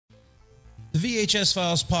VHS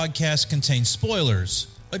Files podcast contains spoilers,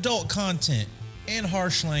 adult content, and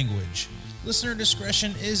harsh language. Listener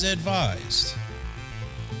discretion is advised.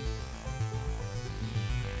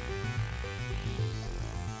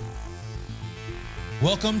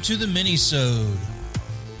 Welcome to the mini-sode.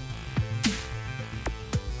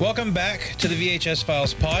 Welcome back to the VHS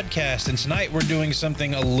Files podcast, and tonight we're doing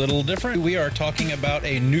something a little different. We are talking about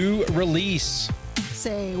a new release.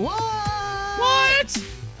 Say what? What?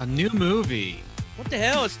 A new movie. What the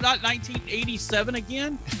hell? It's not 1987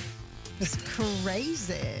 again? It's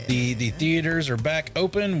crazy. The theaters are back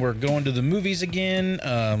open. We're going to the movies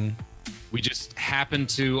again. We just happen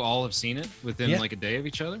to all have seen it within like a day of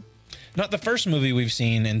each other. Not the first movie we've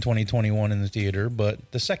seen in 2021 in the theater,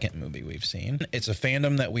 but the second movie we've seen. It's a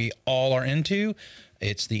fandom that we all are into.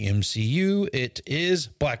 It's the MCU. It is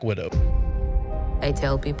Black Widow. I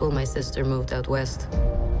tell people my sister moved out west.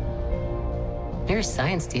 You're a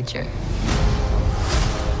science teacher.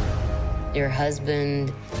 Your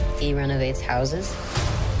husband, he renovates houses.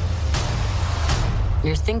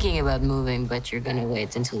 You're thinking about moving, but you're gonna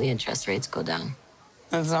wait until the interest rates go down.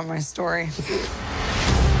 That's not my story.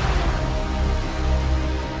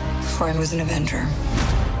 Before I was an Avenger,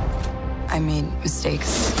 I made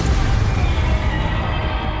mistakes.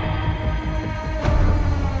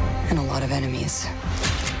 And a lot of enemies.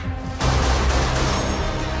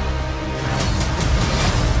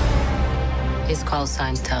 His call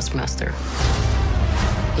sign's Taskmaster.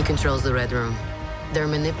 He controls the Red Room. They're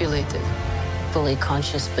manipulated, fully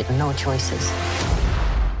conscious, but no choices.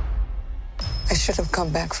 I should have come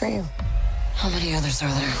back for you. How many others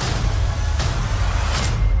are there?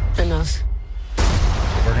 Enough.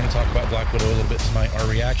 We're going to talk about Black Widow a little bit tonight, our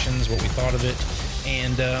reactions, what we thought of it,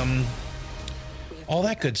 and all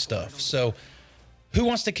that good stuff. So who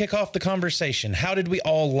wants to kick off the conversation? How did we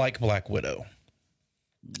all like Black Widow?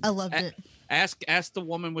 I loved it. Ask the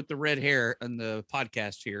woman with the red hair on the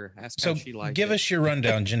podcast here. Ask how she liked it. Give us your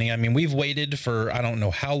rundown, Jenny. I mean, we've waited for I don't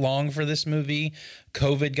know how long for this movie.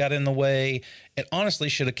 COVID got in the way. It honestly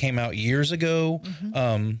should have came out years ago.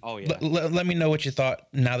 Mm-hmm. Let me know what you thought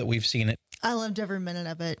now that we've seen it. I loved every minute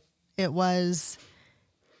of it. It was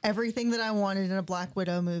everything that I wanted in a Black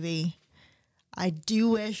Widow movie. I do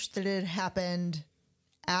wish that it happened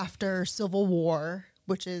after Civil War,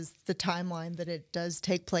 which is the timeline that it does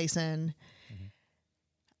take place in.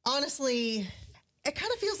 Honestly, it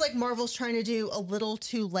kind of feels like Marvel's trying to do a little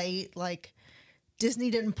too late. Like Disney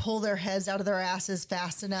didn't pull their heads out of their asses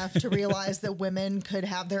fast enough to realize that women could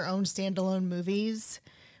have their own standalone movies,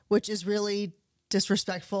 which is really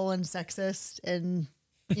disrespectful and sexist and,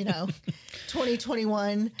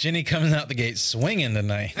 2021. Jenny coming out the gate swinging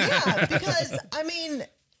tonight. Yeah, because, I mean,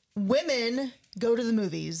 women go to the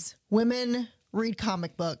movies. Women read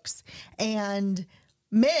comic books. And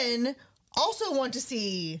men also want to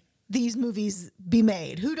see these movies be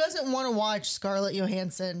made. Who doesn't want to watch Scarlett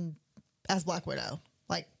Johansson as Black Widow?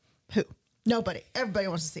 Like, who? Nobody. Everybody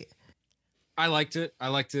wants to see it. I liked it. I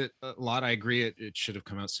liked it a lot. I agree. It should have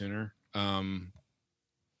come out sooner. I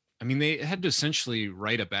mean, they had to essentially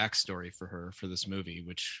write a backstory for her for this movie,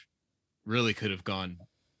 which really could have gone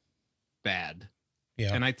bad.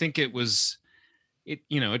 Yeah. And I think it does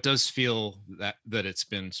feel that it's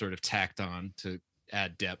been sort of tacked on to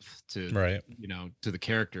add depth to, to the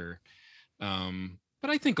character. But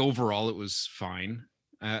I think overall it was fine.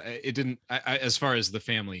 It didn't, as far as the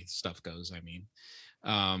family stuff goes, I mean,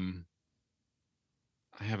 I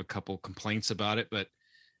have a couple complaints about it, but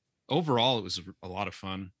overall it was a lot of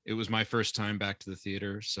fun. It was my first time back to the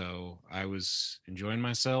theater, so I was enjoying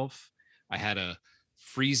myself. I had a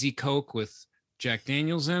Freezy Coke with Jack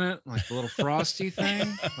Daniels in it, like a little frosty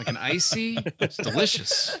thing, like an icy. It's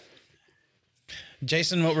delicious.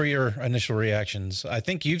 Jason, what were your initial reactions? I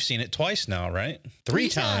think you've seen it twice now, right? Three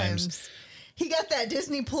times. He got that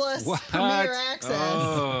Disney Plus premiere access.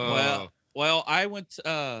 Oh. Well, I went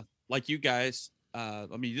like you guys. I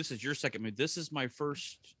mean, this is your second movie. This is my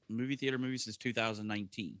first movie since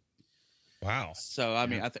 2019. Wow. So, I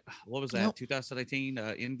mean, what was that? 2019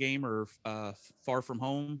 Endgame or Far From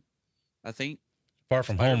Home, I think. Far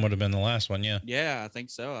From Home would have been the last one, yeah. Yeah, I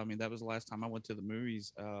think so. I mean, that was the last time I went to the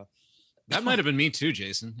movies. That might have been me too,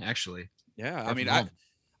 Jason, actually. Yeah, I mean,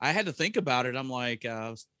 I had to think about it. I'm like,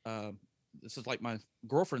 this is like my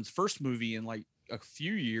girlfriend's first movie in like a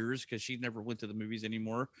few years because she never went to the movies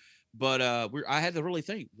anymore. But I had to really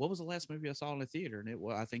think, what was the last movie I saw in the theater?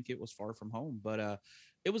 And I think it was Far From Home. But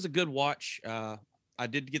it was a good watch. I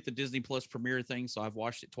did get the Disney Plus premiere thing, so I've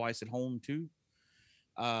watched it twice at home too.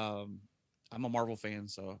 I'm a Marvel fan,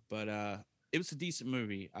 but it was a decent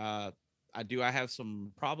movie. I have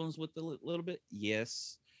some problems with it a little bit.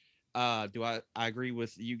 Yes. I agree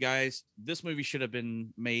with you guys. This movie should have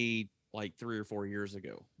been made like 3 or 4 years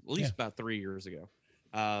ago, at least about 3 years ago.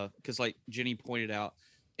 Because like Jenny pointed out,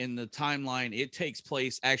 in the timeline, it takes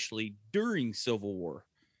place actually during Civil War.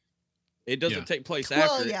 It doesn't take place after.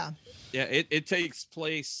 Well, yeah. Yeah, it takes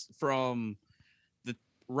place from the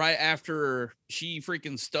right after she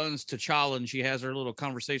freaking stuns T'Challa and she has her little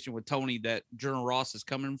conversation with Tony that General Ross is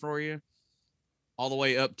coming for you, all the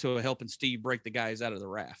way up to helping Steve break the guys out of the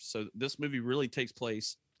raft. So this movie really takes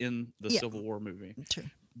place in the Civil War movie. True.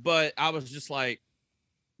 But I was just like,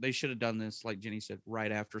 they should have done this, like Jenny said,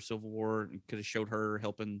 right after Civil War, and could have showed her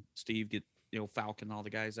helping Steve get, Falcon, all the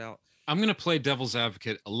guys out. I'm going to play devil's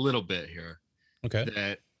advocate a little bit here. Okay.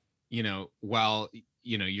 That, while,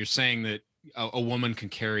 you're saying that a woman can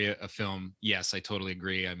carry a film. Yes, I totally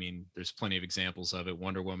agree. I mean, there's plenty of examples of it.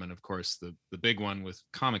 Wonder Woman, of course, the big one with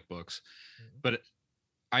comic books. But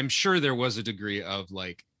I'm sure there was a degree of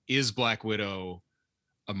like, is Black Widow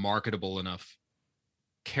a marketable enough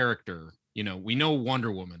character? We know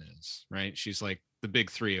Wonder Woman is, right? She's like the big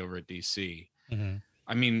three over at DC. Mm-hmm.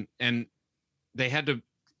 I mean, and they had to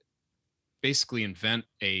basically invent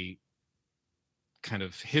a kind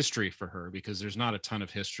of history for her because there's not a ton of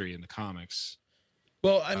history in the comics.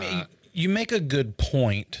 Well, I mean, you make a good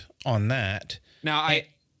point on that. Now, I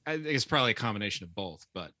think it's probably a combination of both,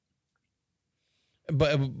 but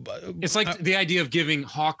it's like the idea of giving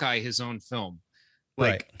Hawkeye his own film.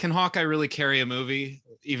 Like, right. Can Hawkeye really carry a movie,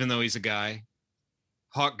 even though he's a guy?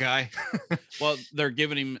 Hawk guy. Well, they're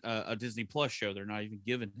giving him a Disney Plus show. They're not even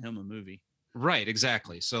giving him a movie. Right,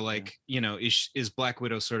 exactly. So, like, is Black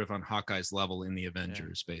Widow sort of on Hawkeye's level in the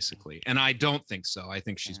Avengers, basically? And I don't think so. I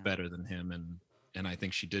think she's better than him, and I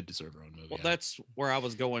think she did deserve her own movie. Well, that's where I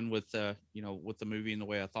was going with, with the movie and the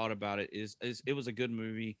way I thought about it is it was a good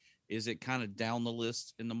movie. Is it kind of down the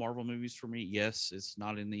list in the Marvel movies for me? Yes, it's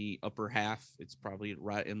not in the upper half. It's probably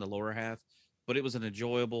right in the lower half, but it was an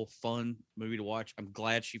enjoyable, fun movie to watch. I'm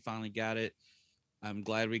glad she finally got it. I'm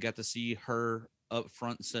glad we got to see her up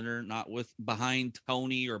front and center, not with behind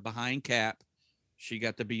Tony or behind Cap. She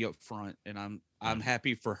got to be up front, and I'm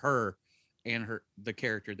happy for her and the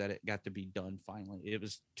character that it got to be done finally. It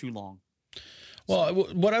was too long. Well,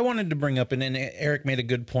 what I wanted to bring up, and then Eric made a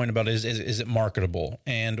good point about is it marketable?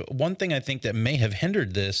 And one thing I think that may have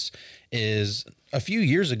hindered this is a few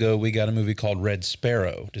years ago, we got a movie called Red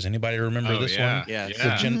Sparrow. Does anybody remember this one? Yeah.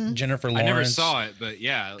 With Jennifer Lawrence. I never saw it, but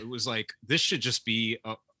yeah, it was like, this should just be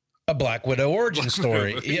a Black Widow origin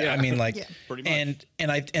story. Yeah, I mean, like, pretty much.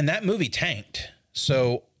 And that movie tanked.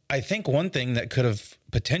 So I think one thing that could have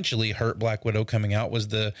potentially hurt Black Widow coming out was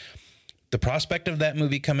the prospect of that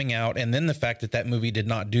movie coming out, and then the fact that movie did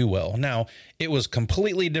not do well. Now, it was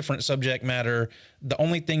completely different subject matter. The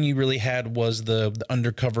only thing you really had was the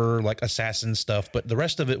undercover, like, assassin stuff, but the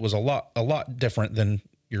rest of it was a lot different than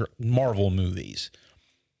your Marvel movies.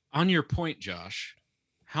 On your point, Josh,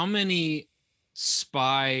 how many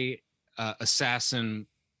spy assassin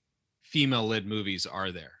female-led movies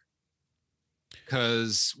are there?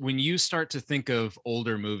 Because when you start to think of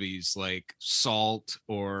older movies like Salt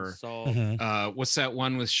or what's that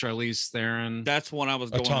one with Charlize Theron? That's one I was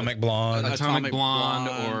going Atomic Blonde. Atomic Blonde,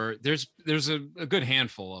 or there's a good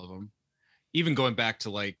handful of them. Even going back to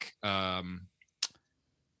like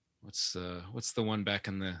what's the one back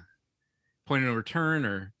in the Point of No Return,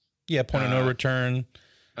 or Point of No Return.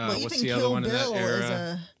 What's the other one in that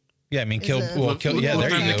era? Yeah, I mean, there you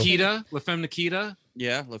go. La Femme Nikita.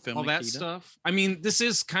 Yeah, La Femme all Nikita. That stuff. I mean, this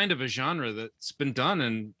is kind of a genre that's been done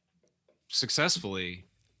and successfully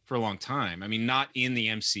for a long time. I mean, not in the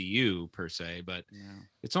MCU per se, but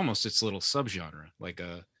it's almost its little subgenre. Like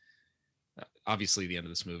obviously, the end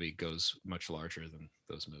of this movie goes much larger than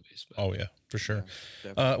those movies. But. Oh yeah, for sure.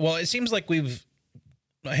 Well, it seems like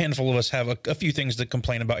a handful of us have a few things to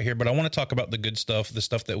complain about here, but I want to talk about the good stuff, the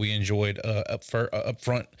stuff that we enjoyed up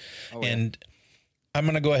front. And I'm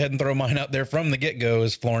going to go ahead and throw mine out there from the get-go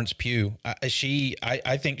is Florence Pugh. I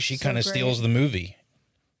think she kind of steals the movie.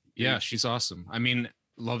 Yeah, she's awesome. I mean,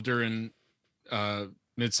 loved her in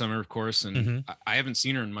Midsommar, of course, and I haven't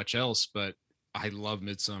seen her in much else, but I love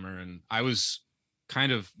Midsommar, and I was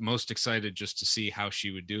kind of most excited just to see how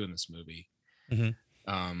she would do in this movie.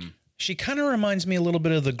 She kind of reminds me a little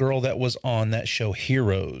bit of the girl that was on that show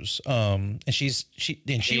Heroes. And she was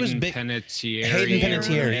big. Hayden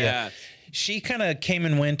Panettiere, yeah. She kind of came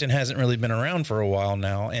and went and hasn't really been around for a while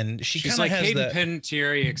now. And she's kind of like has Hayden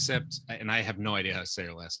Panettiere, except, and I have no idea how to say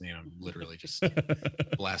her last name. I'm literally just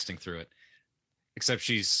blasting through it. Except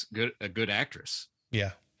she's a good actress.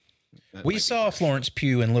 Yeah. We saw Florence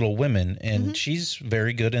Pugh in Little Women, and she's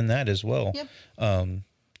very good in that as well. Yep.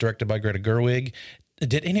 Directed by Greta Gerwig.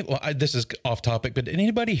 This is off topic, but did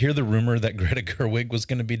anybody hear the rumor that Greta Gerwig was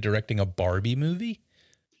going to be directing a Barbie movie?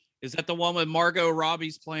 Is that the one with Margot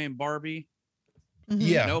Robbie's playing Barbie?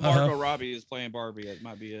 Yeah. No, Margot Robbie is playing Barbie. It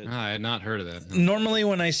might be it. I had not heard of that. Normally,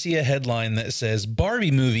 when I see a headline that says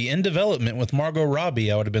Barbie movie in development with Margot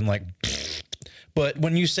Robbie, I would have been like, but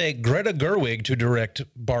when you say Greta Gerwig to direct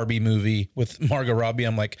Barbie movie with Margot Robbie,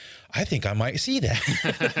 I'm like, I think I might see that.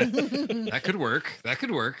 That could work. That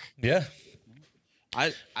could work. Yeah.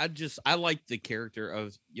 I like the character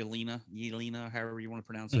of Yelena, however you want to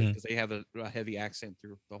pronounce it, because they have a heavy accent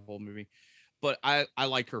through the whole movie. But I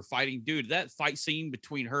like her fighting. Dude, that fight scene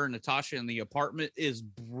between her and Natasha in the apartment is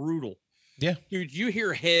brutal. Yeah. Dude, you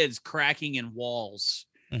hear heads cracking in walls.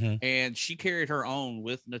 And she carried her own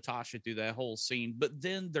with Natasha through that whole scene. But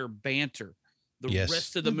then their banter, the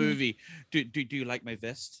rest of the movie. Do you like my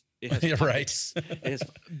vest? It has right.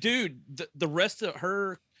 Dude, the rest of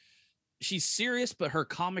her, she's serious, but her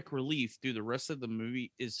comic relief through the rest of the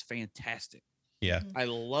movie is fantastic. Yeah. I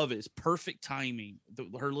love it. It's perfect timing.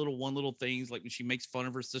 Her little things, like when she makes fun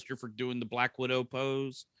of her sister for doing the Black Widow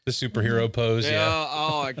pose. The superhero pose. Yeah.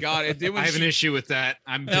 Oh, my God. I have an issue with that.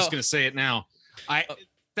 I'm just going to say it now.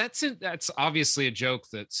 That's obviously a joke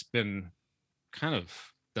that's been kind of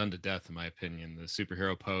done to death, in my opinion. The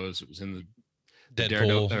superhero pose. It was in the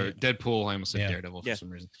Deadpool. I almost said Daredevil for some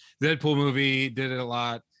reason. The Deadpool movie did it a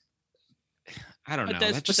lot. I don't know.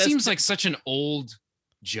 That just seems like such an old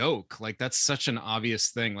joke. Like that's such an obvious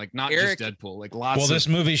thing. Like not just Deadpool. Like lots. Well, this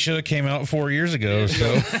movie should have came out 4 years ago. So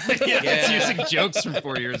it's using jokes from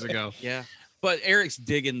 4 years ago. Yeah. But Eric's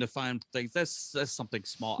digging to find things. That's something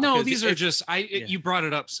small. No, these are just you brought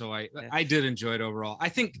it up, so I did enjoy it overall. I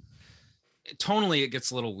think tonally it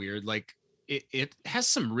gets a little weird. Like it has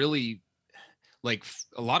some really like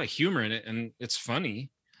a lot of humor in it, and it's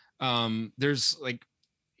funny. There's like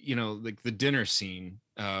like the dinner scene,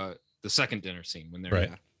 the second dinner scene when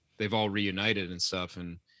they've all reunited and stuff,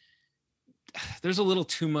 and there's a little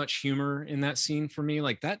too much humor in that scene for me.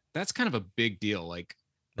 Like that's kind of a big deal. Like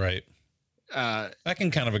right. I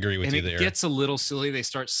can kind of agree with you there. It gets a little silly. They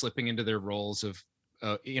start slipping into their roles of,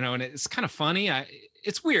 and it's kind of funny.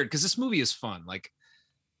 It's weird because this movie is fun. Like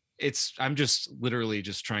I'm just literally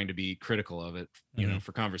just trying to be critical of it,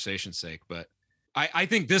 for conversation's sake. But I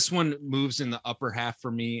think this one moves in the upper half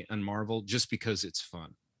for me on Marvel just because it's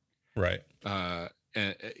fun. Right.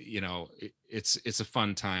 It's a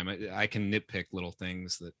fun time. I can nitpick little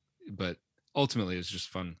things but ultimately it's just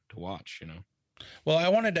fun to watch, Well, I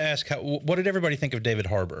wanted to ask, what did everybody think of David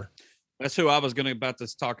Harbour? That's who I was going to about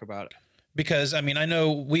to talk about. Because, I mean, I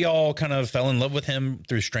know we all kind of fell in love with him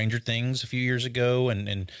through Stranger Things a few years ago,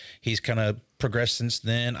 and he's kind of progressed since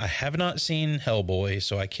then. I have not seen Hellboy,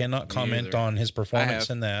 so I cannot comment on his performance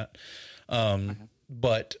in that.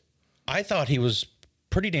 But I thought he was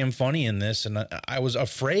pretty damn funny in this, and I was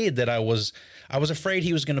afraid that I was afraid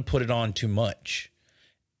he was going to put it on too much.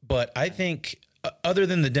 But I think other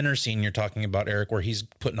than the dinner scene you're talking about, Eric, where he's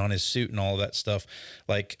putting on his suit and all of that stuff,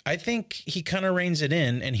 like I think he kind of reins it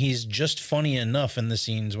in, and he's just funny enough in the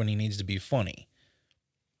scenes when he needs to be funny.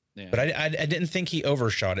 Yeah. But I didn't think he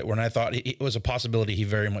overshot it when I thought it was a possibility he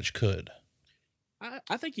very much could.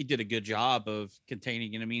 I think he did a good job of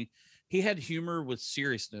containing it. I mean, he had humor with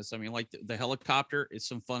seriousness. I mean, like the helicopter is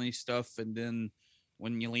some funny stuff, and then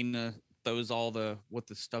when Yelena throws all the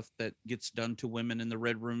stuff that gets done to women in the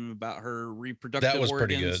Red Room about her reproductive organs. That was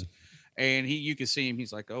pretty good. And you can see him.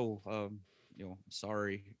 He's like,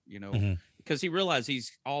 sorry, because he realized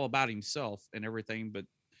he's all about himself and everything, but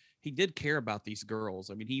he did care about these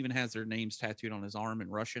girls. I mean, he even has their names tattooed on his arm in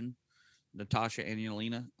Russian, Natasha and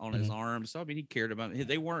Yelena on his arm. So, I mean, he cared about it.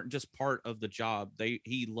 They weren't just part of the job.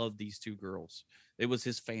 He loved these two girls. It was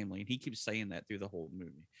his family. And he keeps saying that through the whole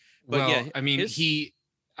movie. But well, I mean,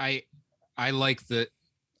 I like that.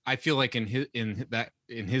 I feel like in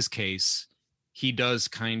his case, he does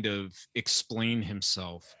kind of explain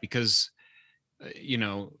himself because,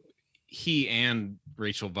 he and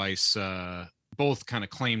Rachel Weisz both kind of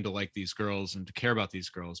claim to like these girls and to care about these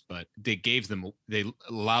girls, but they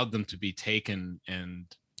allowed them to be taken and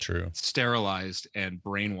sterilized and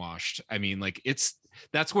brainwashed. I mean, like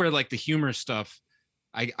that's where like the humor stuff,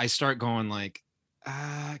 I start going like,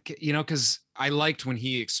 because I liked when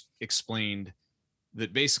he explained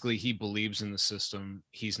that basically he believes in the system.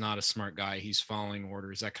 He's not a smart guy. He's following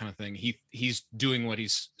orders, that kind of thing. He's doing what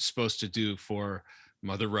he's supposed to do for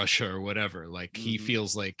Mother Russia or whatever. Like he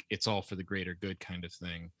feels like it's all for the greater good kind of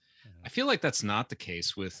thing. I feel like that's not the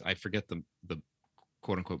case with, I forget the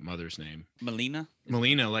quote unquote mother's name?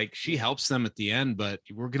 Melina, like she helps them at the end, but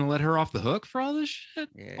we're gonna let her off the hook for all this shit.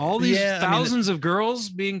 Yeah. All these Yeah, I mean, thousands of girls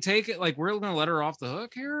being taken, like we're gonna let her off the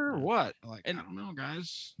hook here or what? Like, And- I don't know,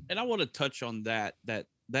 guys. And I want to touch on that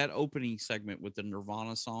opening segment with the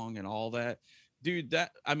Nirvana song and all that. Dude,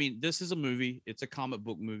 this is a movie. It's a comic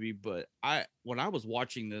book movie, but when I was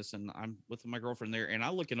watching this and I'm with my girlfriend there and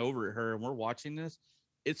I'm looking over at her and we're watching this,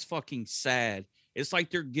 it's fucking sad. It's like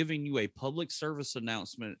they're giving you a public service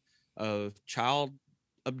announcement of child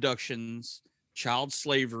abductions, child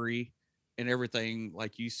slavery, and everything.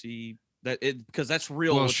 Like you see that because that's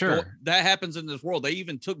real. Well, sure. That happens in this world. They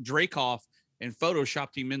even took Drake off and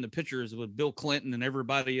photoshopped him in the pictures with Bill Clinton and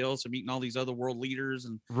everybody else and meeting all these other world leaders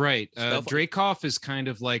and Right. stuff. Dracoff is kind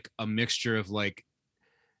of like a mixture of like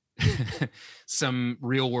some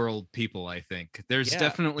real world people. I think there's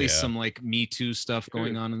definitely some like Me Too stuff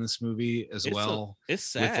going on in this movie as well. It's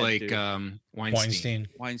sad, with like dude. Weinstein.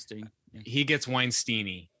 Yeah. He gets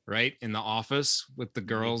Weinsteiny right in the office with the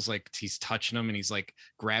girls, like he's touching them and he's like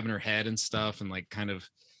grabbing her head and stuff and like kind of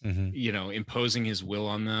imposing his will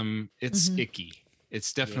on them. It's icky.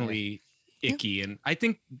 It's definitely icky, and I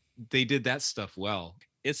think they did that stuff well.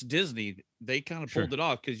 It's Disney. They kind of pulled it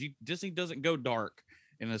off because Disney doesn't go dark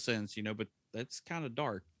in a sense, but that's kind of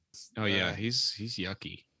dark. Oh yeah, he's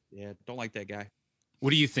yucky. Yeah, don't like that guy. What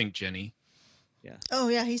do you think, Jenny? Yeah. Oh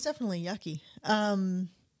yeah, he's definitely yucky.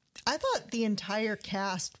 I thought the entire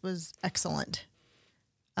cast was excellent.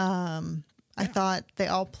 I thought they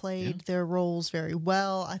all played their roles very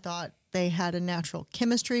well. I thought they had a natural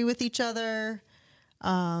chemistry with each other.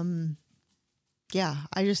 I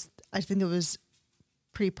think it was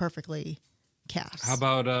pretty perfectly cast. How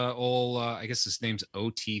about I guess his name's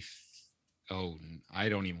O.T. Oh, I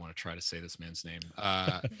don't even want to try to say this man's name.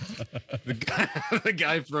 The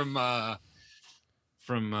guy from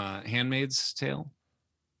Handmaid's Tale.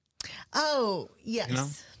 Oh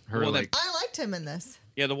yes, Her like I liked him in this.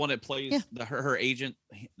 Yeah, the one that plays her agent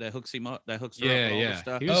that hooks him up, that hooks her up with all the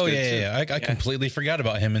stuff. Oh yeah. I completely forgot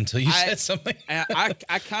about him until you said something.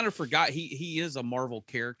 I kind of forgot he is a Marvel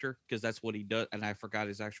character because that's what he does, and I forgot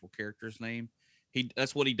his actual character's name.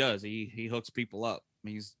 That's what he does. He hooks people up.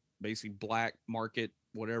 He's basically black market,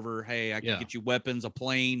 whatever. Hey, I can get you weapons, a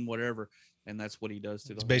plane, whatever, and that's what he does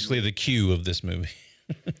to It's basically the Q of this movie.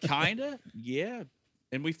 Kinda, yeah.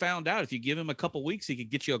 And we found out if you give him a couple weeks, he could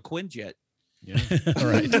get you a Quinjet. Yeah.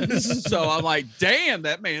 Right. So I'm like, damn,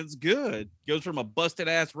 that man's good. Goes from a busted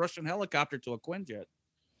ass Russian helicopter to a Quinjet.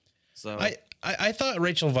 So I thought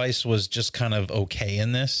Rachel Weisz was just kind of okay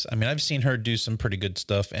in this. I mean, I've seen her do some pretty good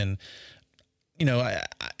stuff, and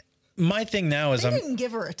my thing now is they didn't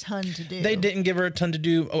give her a ton to do. They didn't give her a ton to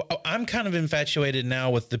do. I'm kind of infatuated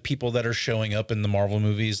now with the people that are showing up in the Marvel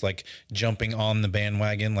movies, like jumping on the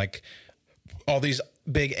bandwagon, like all these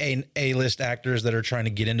big A-list actors that are trying to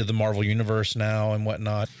get into the Marvel universe now and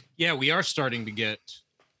whatnot. Yeah, we are starting to get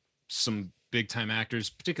some big time actors,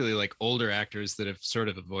 particularly like older actors that have sort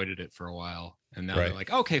of avoided it for a while. And now they're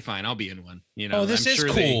like, okay, fine, I'll be in one. Oh, this is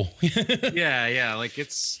cool. Yeah. Like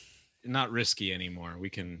it's not risky anymore. We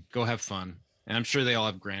can go have fun. And I'm sure they all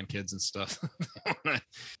have grandkids and stuff.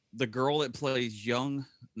 The girl that plays young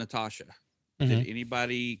Natasha, did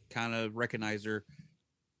anybody kind of recognize her?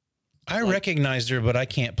 I recognized her, but I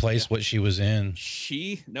can't place what she was in.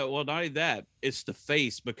 Not only that, it's the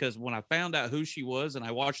face, because when I found out who she was and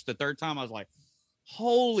I watched the third time, I was like,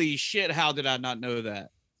 holy shit, how did I not know that?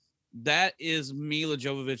 That is Mila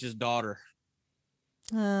Jovovich's daughter.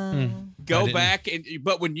 Go back,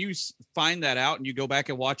 but when you find that out and you go back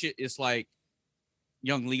and watch it, it's like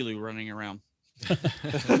young Lilu running around.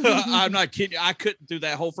 I'm not kidding. I couldn't do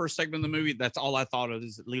that whole first segment of the movie. That's all I thought of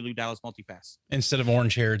is Lilu Dallas multipass. Instead of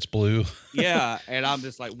orange hair, it's blue. Yeah, and I'm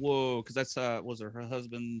just like, whoa, because that's was her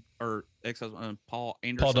husband or ex-husband, Paul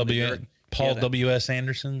Anderson. Paul W.S.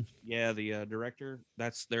 Anderson. Yeah, the director.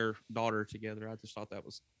 That's their daughter together. I just thought that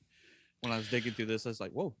was, when I was digging through this, I was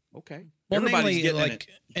like, whoa, okay. Well, Everybody's getting like,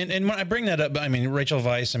 and when I bring that up, I mean, Rachel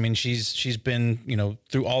Weisz, I mean, she's been,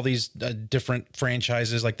 through all these different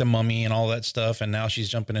franchises like The Mummy and all that stuff. And now she's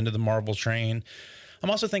jumping into the Marvel train.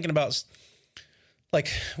 I'm also thinking about,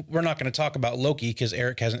 like, we're not going to talk about Loki because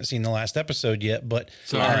Eric hasn't seen the last episode yet, but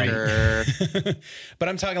Sorry. But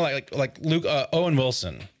I'm talking like Luke, Owen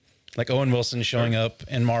Wilson. Like Owen Wilson showing up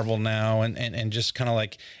in Marvel now, and just kind of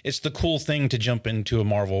like, it's the cool thing to jump into a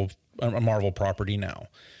Marvel property now.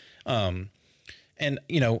 And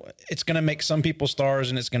it's going to make some people stars,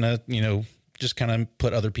 and it's going to, just kind of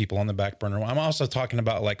put other people on the back burner. I'm also talking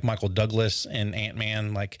about like Michael Douglas and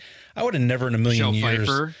Ant-Man. Like I would have never in a million Michelle years.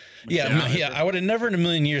 Pfeiffer. Yeah. I would have never in a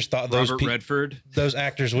million years thought Robert Redford. those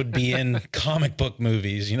actors would be in comic book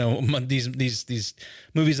movies, you know, these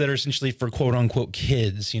movies that are essentially for quote unquote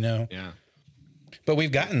kids, you know? Yeah. But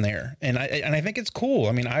we've gotten there, and I think it's cool.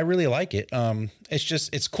 I mean, I really like it.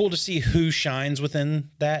 It's cool to see who shines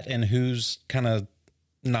within that and who's kind of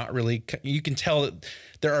not really. You can tell that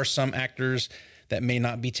there are some actors that may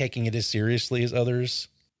not be taking it as seriously as others.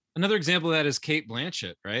 Another example of that is Cate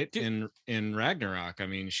Blanchett, right? In Ragnarok. I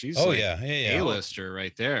mean, she's A-lister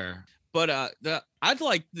right there. But I'd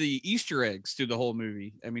like the Easter eggs through the whole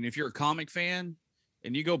movie. I mean, if you're a comic fan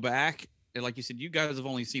and you go back, and like you said, you guys have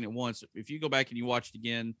only seen it once. If you go back and you watch it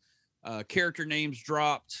again, character names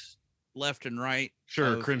dropped left and right.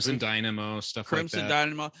 Sure, Crimson Dynamo, stuff like that. Crimson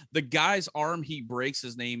Dynamo. The guy's arm he breaks,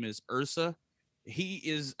 his name is Ursa. He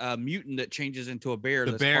is a mutant that changes into a bear.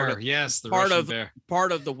 The bear, yes, the part Russian of bear.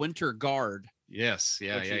 Part of the Winter Guard. Yes,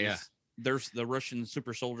 yeah. There's the Russian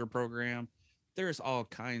super soldier program. There's all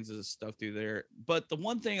kinds of stuff through there. But the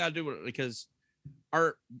one thing I do, because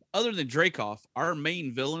other than Dreykov, our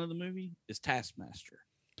main villain of the movie is Taskmaster.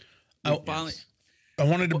 I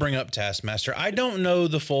wanted to bring up Taskmaster. I don't know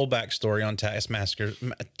the full backstory on Taskmaster.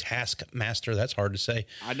 That's hard to say.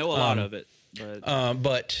 I know a lot of it,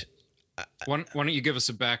 but why don't you give us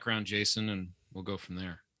a background, Jason, and we'll go from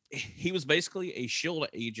there. He was basically a SHIELD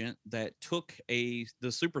agent that took the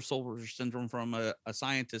super soldier syndrome from a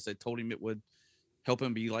scientist that told him it would help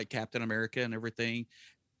him be like Captain America and everything.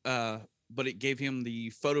 But it gave him the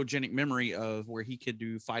photogenic memory of where he could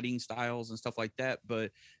do fighting styles and stuff like that.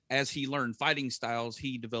 But as he learned fighting styles,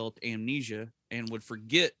 he developed amnesia and would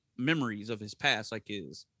forget memories of his past, like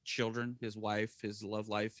his children, his wife, his love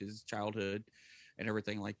life, his childhood, and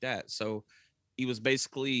everything like that. So he was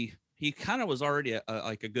basically, he kind of was already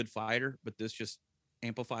like a good fighter, but this just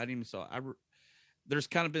amplified him. So there's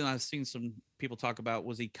kind of been, I've seen some people talk about,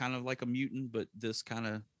 was he kind of like a mutant, but this kind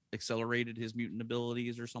of accelerated his mutant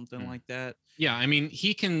abilities or something like that. Yeah, I mean,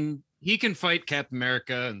 he can fight Captain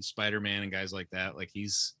America and Spider-Man and guys like that. Like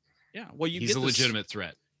he's a legitimate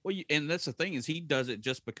threat. Well, and that's the thing, is he does it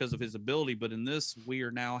just because of his ability. But in this, we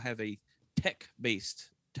now have a tech-based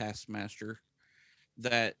Taskmaster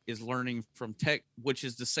that is learning from tech, which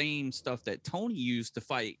is the same stuff that Tony used to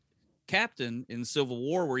fight Captain in Civil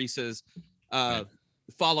War, where he says,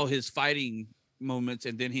 follow his fighting moments,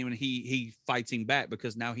 and then he fights him back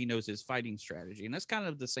because now he knows his fighting strategy. And that's kind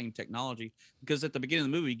of the same technology, because at the beginning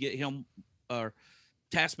of the movie, get him,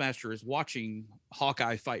 Taskmaster is watching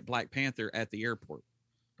Hawkeye fight Black Panther at the airport.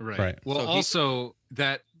 Right. Well, so also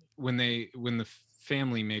that when the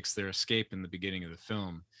family makes their escape in the beginning of the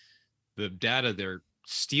film, the data they're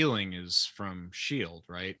stealing is from SHIELD,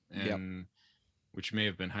 right? And which may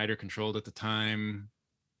have been Hydra controlled at the time.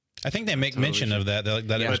 I think they make mention of that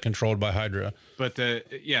it was controlled by Hydra. But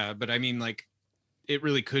but I mean, like, it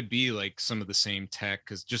really could be like some of the same tech,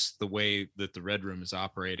 because just the way that the Red Room is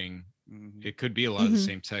operating, it could be a lot of the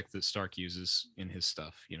same tech that Stark uses in his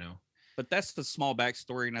stuff, you know. But that's the small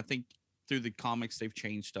backstory, and I think through the comics they've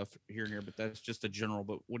changed stuff here and here, but that's just a general.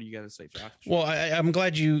 But what do you got to say, Josh? Well, I'm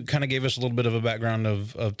glad you kind of gave us a little bit of a background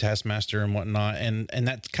of Taskmaster and whatnot, and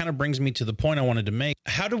that kind of brings me to the point I wanted to make.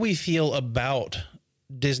 How do we feel about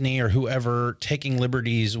Disney or whoever taking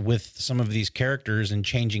liberties with some of these characters and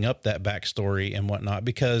changing up that backstory and whatnot?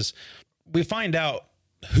 Because we find out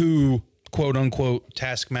who quote unquote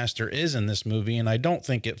Taskmaster is in this movie, and I don't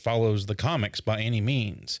think it follows the comics by any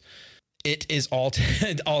means. It is all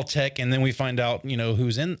tech, and then we find out, you know,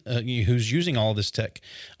 who's using all this tech.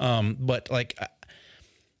 But like,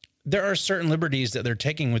 there are certain liberties that they're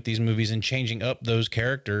taking with these movies and changing up those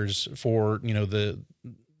characters for, you know, the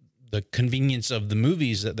convenience of the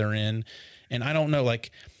movies that they're in. And I don't know,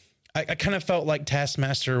 like, I kind of felt like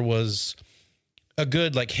Taskmaster was a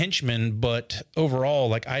good like henchman, but overall,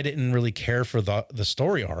 like, I didn't really care for the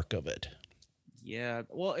story arc of it. Yeah,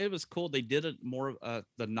 well, it was cool. They did it more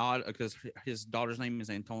the nod, because his daughter's name is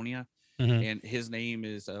Antonia, and his name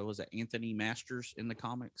is was it Anthony Masters in the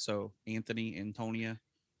comic. So Anthony, Antonia.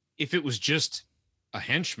 If it was just a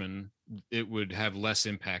henchman, it would have less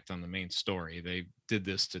impact on the main story. They did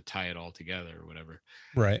this to tie it all together or whatever.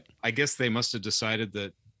 Right. I guess they must have decided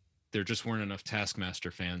that there just weren't enough Taskmaster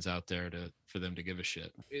fans out there for them to give a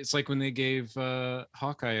shit. It's like when they gave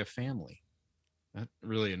Hawkeye a family. That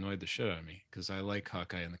really annoyed the shit out of me, because I like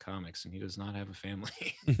Hawkeye in the comics and he does not have a family.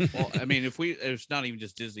 Well, I mean, it's not even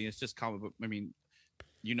just Disney, it's just comic book. I mean,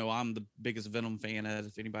 you know, I'm the biggest Venom fan, as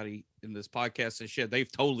if anybody in this podcast says shit.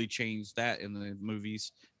 They've totally changed that in the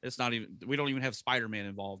movies. It's not even, we don't even have Spider-Man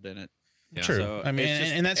involved in it. Yeah. True. So I mean, it's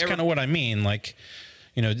just and that's kind of what I mean. Like,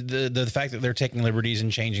 you know, the fact that they're taking liberties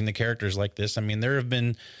and changing the characters like this. I mean, there have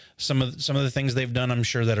been some of the things they've done, I'm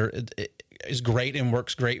sure, that is great and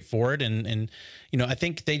works great for it. And you know, I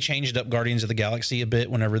think they changed up Guardians of the Galaxy a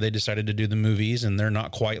bit whenever they decided to do the movies, and they're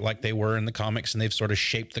not quite like they were in the comics, and they've sort of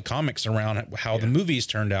shaped the comics around how the movies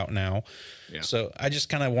turned out now. Yeah. So I just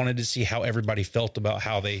kind of wanted to see how everybody felt about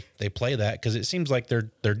how they play that, because it seems like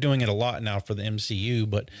they're doing it a lot now for the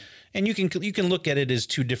MCU, and you can look at it as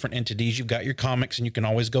two different entities. You've got your comics, and you can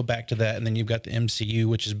always go back to that, and then you've got the MCU,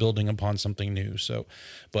 which is building upon something new. So,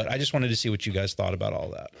 but I just wanted to see what you guys thought about all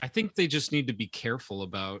that. I think they just need to be careful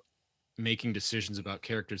about making decisions about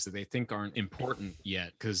characters that they think aren't important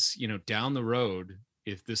yet, because, you know, down the road,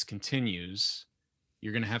 if this continues,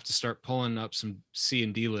 you're going to have to start pulling up some C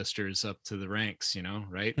and D listers up to the ranks, you know,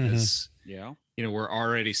 right? Because you know, we're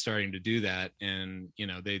already starting to do that. And, you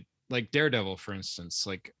know, they like Daredevil, for instance.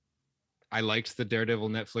 Like, I liked the Daredevil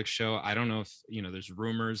Netflix show. I don't know if, you know, there's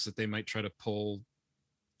rumors that they might try to pull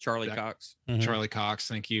Charlie Cox. Charlie Cox,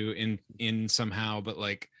 thank you, in somehow, but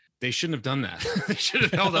like, they shouldn't have done that. They should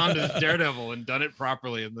have held on to Daredevil and done it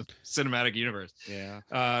properly in the cinematic universe.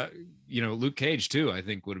 Yeah. You know, Luke Cage too, I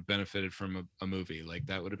think would have benefited from a movie like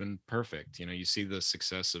that. Would have been perfect. You know, you see the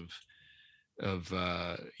success of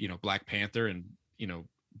you know, Black Panther, and, you know,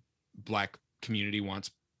 Black community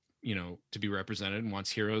wants, you know, to be represented and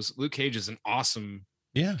wants heroes. Luke Cage is an awesome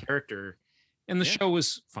character. And the show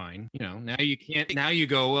was fine. You know, now you can't, now you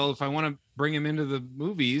go, well, if I want to bring him into the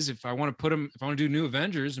movies, if I want to do New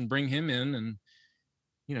Avengers and bring him in, and,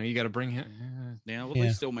 you know, you got to bring him. Yeah, well,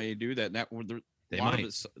 they still may do that. They a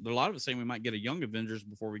lot of it saying we might get a Young Avengers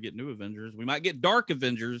before we get New Avengers. We might get Dark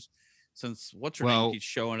Avengers, since what's her name keeps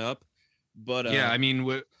showing up. But yeah, I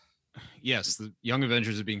mean, yes, the Young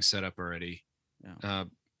Avengers are being set up already. Yeah.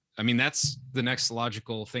 I mean, that's the next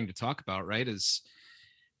logical thing to talk about, right? Is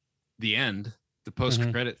the end, the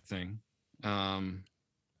post-credit thing.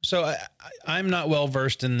 So I'm not well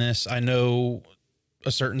versed in this. I know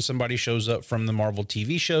a certain somebody shows up from the Marvel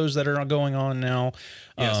TV shows that are going on now.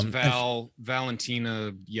 Yes,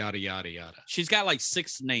 Valentina, yada yada yada. She's got like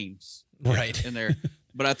 6 names right in there.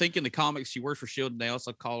 But I think in the comics she works for S.H.I.E.L.D. and they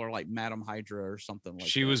also call her like Madam Hydra or something like that.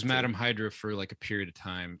 She was Madam Hydra for like a period of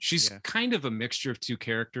time. She's kind of a mixture of two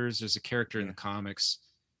characters. There's a character in the comics,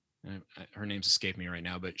 her name's escaped me right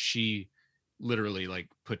now, but she literally like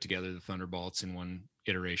put together the Thunderbolts in one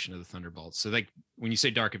iteration of the Thunderbolts. So like when you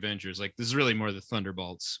say Dark Avengers, like this is really more the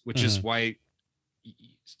Thunderbolts, which is why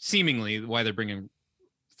seemingly why they're bringing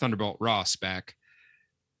Thunderbolt Ross back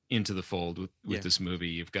into the fold with this movie.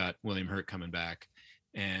 You've got William Hurt coming back,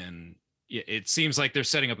 and it seems like they're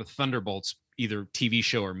setting up a Thunderbolts either TV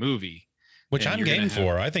show or movie, which I'm game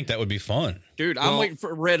for. I think that would be fun, dude. I'm waiting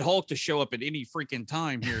for Red Hulk to show up at any freaking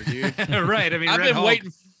time here, dude. Right. I mean, I've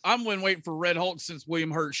been waiting for Red Hulk since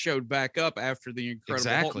William Hurt showed back up after the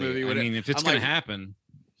Incredible Hulk movie. I mean, if it's going to happen,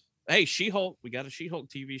 hey, She-Hulk, we got a She-Hulk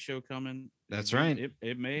TV show coming. That's right.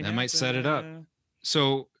 It may that might set it up.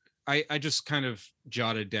 So I just kind of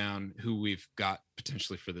jotted down who we've got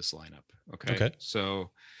potentially for this lineup. Okay.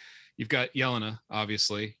 So you've got Yelena,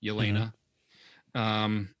 obviously, Yelena,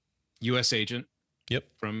 U.S. agent. Yep.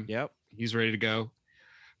 He's ready to go.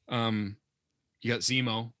 You got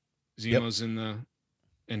Zemo. Zemo's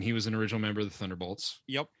and he was an original member of the Thunderbolts.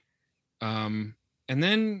 Yep. And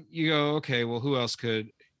then you go, okay, well, who else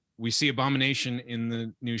could we see? Abomination in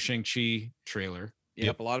the new Shang-Chi trailer.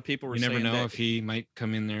 Yep. A lot of people were saying saying never know if he might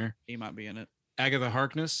come in there. He might be in it. Agatha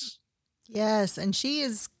Harkness. Yes, and she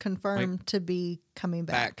is confirmed to be coming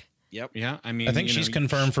back. Yep. Yeah, I mean, I think she's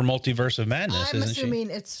confirmed for Multiverse of Madness, I'm isn't she? assuming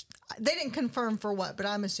they didn't confirm for what, but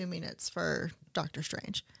I'm assuming it's for Doctor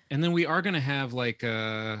Strange. And then we are going to have like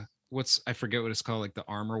I forget what it's called, like the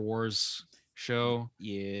Armor Wars show.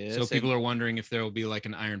 Yeah. So people are wondering if there will be like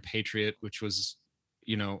an Iron Patriot, which was,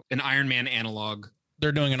 you know, an Iron Man analog.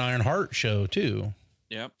 They're doing an Iron Heart show too.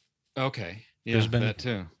 Yep. Okay. Yeah, there's been that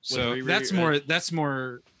too. So that's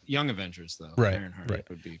more Young Avengers though. Right. Ironheart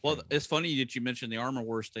would be. Well, it's funny that you mentioned the Armor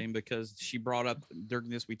Wars thing, because she brought up during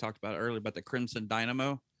this, we talked about it earlier about the Crimson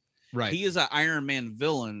Dynamo. Right. He is an Iron Man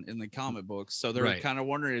villain in the comic books. So they're kind of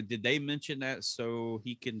wondering, did they mention that so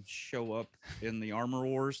he can show up in the Armor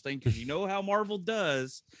Wars thing? Because you know how Marvel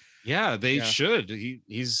does. Yeah, they should.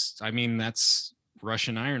 He's, I mean, that's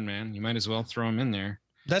Russian Iron Man. You might as well throw him in there.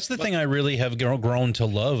 That's the thing I really have grown to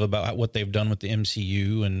love about what they've done with the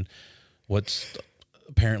MCU and what's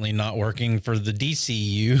apparently not working for the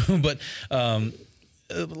DCU. But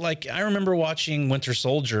like I remember watching Winter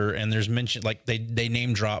Soldier, and there's mention like they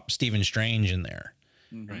name drop Stephen Strange in there,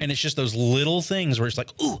 And it's just those little things where it's like,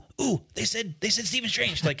 ooh, they said Stephen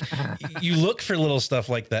Strange. Like you look for little stuff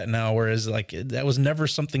like that now, whereas like that was never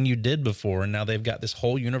something you did before. And now they've got this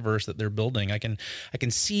whole universe that they're building. I can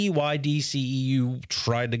see why DCEU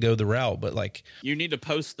tried to go the route, but like you need to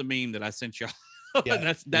post the meme that I sent y'all.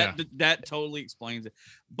 Yeah. That totally explains it.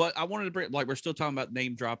 But I wanted to bring, like, we're still talking about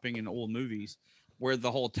name dropping in old movies, where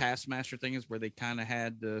the whole Taskmaster thing is, where they kind of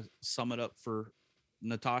had to sum it up for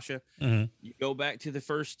Natasha. You go back to the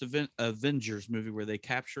first Avengers movie where they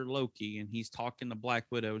capture Loki and he's talking to Black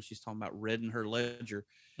Widow and she's talking about red in her ledger.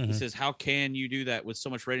 He says, how can you do that with so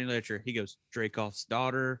much red in ledger? He goes, Dreykov's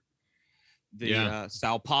daughter,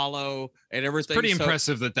 Sao Paulo and everything. It's pretty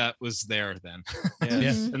impressive that was there then.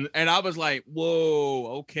 And I was like,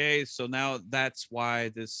 whoa, okay. So now that's why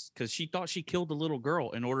because she thought she killed a little girl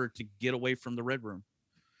in order to get away from the Red Room.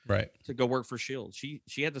 Right. To go work for S.H.I.E.L.D.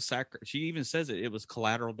 She had to sacrifice. She even says it was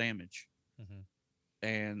collateral damage.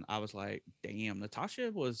 And I was like, damn,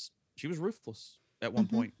 Natasha was ruthless at one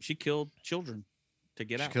point. She killed children to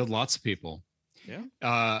get out. She killed lots of people.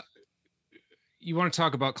 Yeah. You want to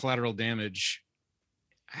talk about collateral damage?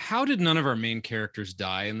 How did none of our main characters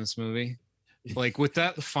die in this movie? Like with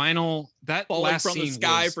that falling last from scene the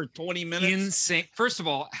sky for 20 minutes. Insane. First of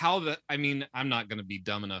all, I'm not going to be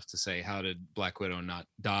dumb enough to say how did Black Widow not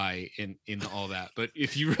die in all that. But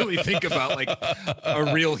if you really think about like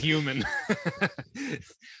a real human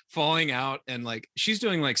falling out and like she's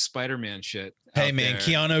doing like Spider-Man shit. Hey man,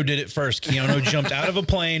 Keanu did it first. Keanu jumped out of a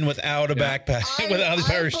plane without a backpack, without a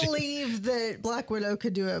parachute. I believe that Black Widow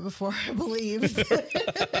could do it before I believe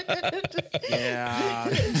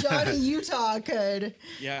Johnny Utah could.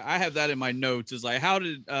 Yeah, I have that in my notes. Is like, how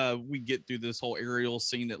did we get through this whole aerial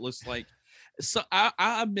scene that looks like? So I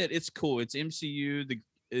admit it's cool. It's MCU.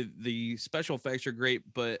 The special effects are great,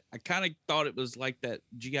 but I kind of thought it was like that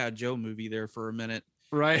G.I. Joe movie there for a minute.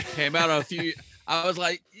 Right. Came out a few. I was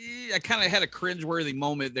like, I kind of had a cringeworthy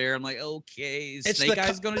moment there. I'm like, okay, Snake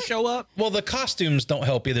Eyes going to show up? Well, the costumes don't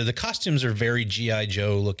help either. The costumes are very G.I.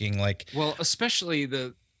 Joe looking. Like, well, especially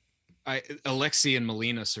Alexei and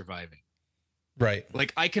Melina surviving. Right.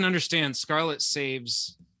 Like I can understand Scarlett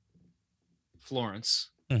saves Florence.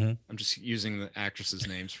 I'm just using the actresses'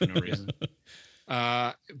 names for no reason.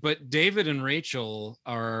 But David and Rachel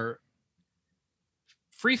are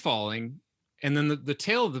free falling. And then the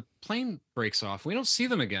tail of the plane breaks off. We don't see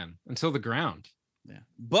them again until the ground. Yeah,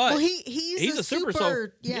 but well, he's a super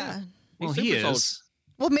soldier. Yeah. Well, he is.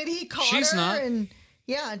 Well, maybe he caught She's her not. and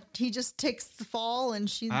he just takes the fall and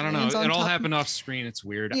she. I don't know. It all happened off screen. It's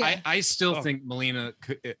weird. Yeah. I still think Melina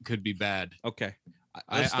could be bad. Okay,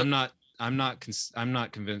 I'm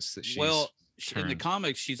not convinced that she's. Well, in the turned.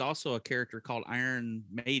 comics, she's also a character called Iron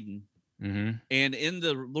Maiden, Mm-hmm. and in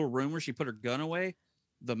the little room where she put her gun away,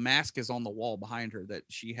 the mask is on the wall behind her that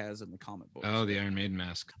she has in the comic book. Oh, the Iron Maiden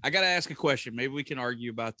mask. I got to ask a question. Maybe we can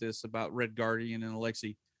argue about this, about Red Guardian and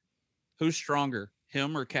Alexei. Who's stronger,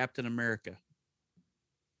 him or Captain America?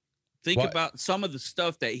 Think about some of the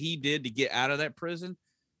stuff that he did to get out of that prison.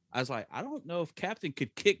 I was like, I don't know if Captain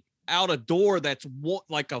could kick out a door that's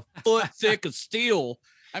like a foot thick of steel.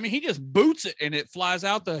 I mean, he just boots it and it flies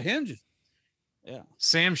out the hinges. Yeah,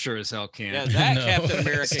 Sam sure as hell can. Yeah, that No. Captain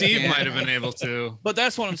America. Steve can. might have been able to. But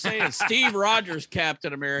that's what I'm saying. Steve Rogers,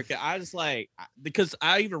 Captain America. I was like, because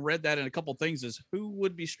I even read that in a couple things, is who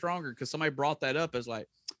would be stronger? Because somebody brought that up as like,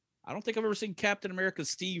 I don't think I've ever seen Captain America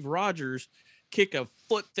Steve Rogers kick a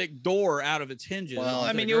foot thick door out of its hinges. Well,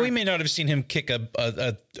 I mean, we may not have seen him kick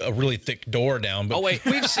a really thick door down, but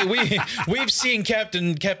we've seen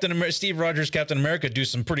Captain America, Steve Rogers, Captain America do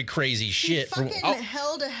some pretty crazy shit. He fucking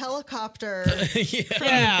held a helicopter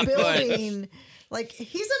Yeah, from a building. Like,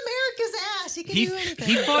 he's America's ass. He can do anything.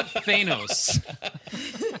 He fought Thanos.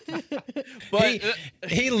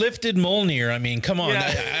 but he lifted Mjolnir. I mean, come on.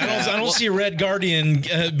 Yeah. I don't see Red Guardian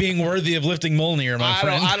being worthy of lifting Mjolnir, my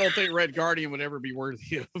friend. I don't think Red Guardian would ever be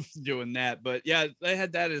worthy of doing that. But yeah, they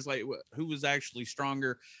had that as like who was actually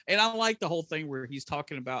stronger. And I like the whole thing where he's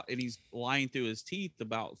talking about and he's lying through his teeth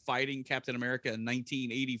about fighting Captain America in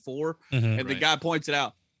 1984. And the guy points it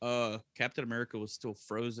out. Captain America was still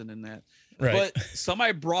frozen in that. Right. But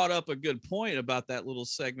somebody brought up a good point about that little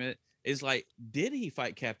segment. Is like, did he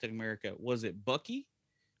fight Captain America? Was it Bucky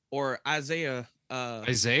or Isaiah?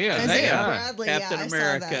 Isaiah Bradley, Captain I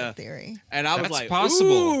America saw that theory. And I was that's like,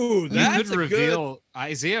 possible. Ooh, that's you could reveal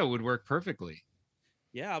Isaiah would work perfectly.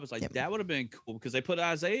 Yeah, I was like, that would have been cool because they put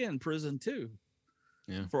Isaiah in prison too.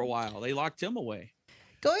 Yeah, for a while they locked him away.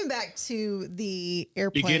 Going back to the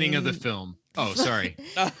airplane, beginning of the film. Oh, sorry.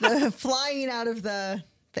 The flying out of the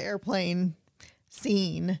airplane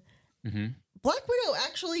scene. Mm-hmm. Black Widow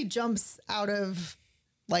actually jumps out of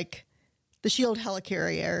like the Shield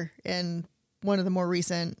helicarrier in one of the more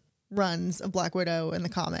recent runs of Black Widow in the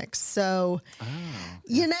comics. So,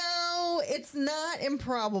 you know, it's not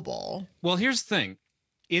improbable. Well, here's the thing.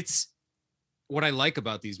 It's what I like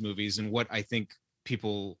about these movies and what I think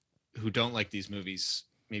people who don't like these movies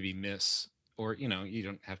maybe miss, or, you know, you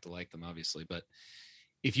don't have to like them, obviously. But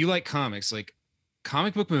if you like comics, like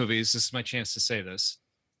comic book movies, this is my chance to say this,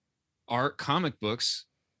 are comic books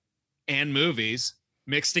and movies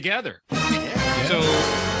mixed together. So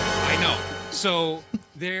I know. So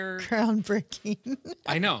they're groundbreaking.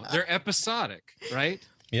 I know they're episodic, right?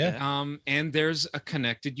 Yeah. And there's a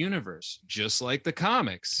connected universe, just like the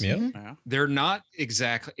comics. Yeah. Yeah. They're not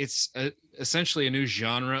exactly. It's essentially a new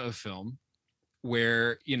genre of film,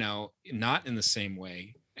 where, you know, not in the same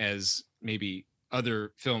way as maybe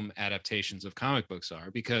other film adaptations of comic books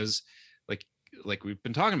are, because like we've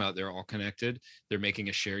been talking about, they're all connected. They're making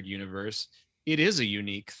a shared universe. It is a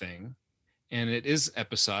unique thing, and it is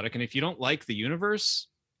episodic. And if you don't like the universe,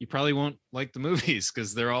 you probably won't like the movies,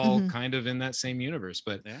 because they're all kind of in that same universe.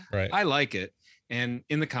 But Right. I like it. And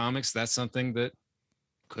in the comics, that's something that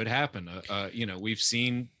could happen. You know, we've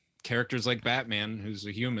seen characters like Batman, who's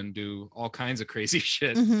a human, do all kinds of crazy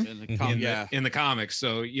shit in the comics.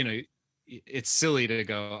 So, you know, it's silly to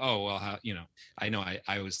go, oh, well, how, you know, I know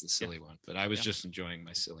I was the silly one, but I was just enjoying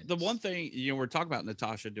my silliness. The one thing, you know, we're talking about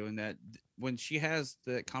Natasha doing that when she has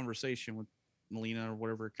that conversation with Melina or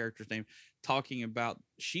whatever her character's name, talking about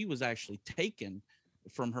she was actually taken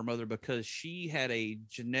from her mother because she had a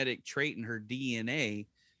genetic trait in her DNA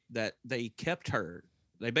that they kept her.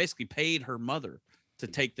 They basically paid her mother to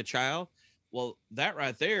take the child. Well, that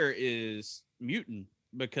right there is mutant,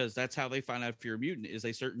 because that's how they find out if you're a mutant, is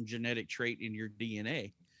a certain genetic trait in your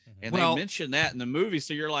DNA. And they mentioned that in the movie.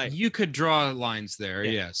 So you're like, you could draw lines there.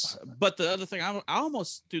 Yeah. Yes. But the other thing, I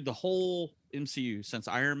almost through the whole MCU since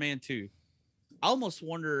Iron Man 2, I almost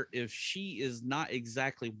wonder if she is not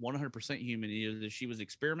exactly 100% human, either that she was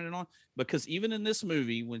experimented on, because even in this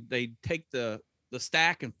movie, when they take the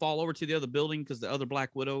stack and fall over to the other building, because the other Black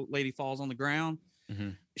Widow lady falls on the ground,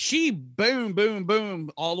 she boom, boom, boom,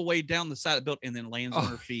 all the way down the side of the building and then lands on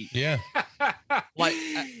her feet. Yeah. Like,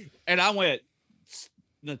 and I went,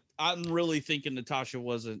 I'm really thinking Natasha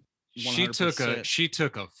wasn't 100%. She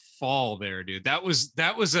took a fall there, dude. That was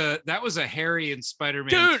a Harry and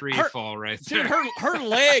Spider-Man 3 fall right there. Dude, her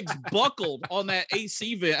legs buckled on that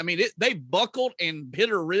AC vent. I mean, they buckled and hit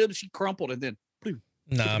her ribs. She crumpled and then boom.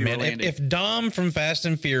 Nah, man. If Dom from Fast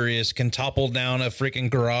and Furious can topple down a freaking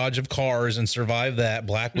garage of cars and survive that,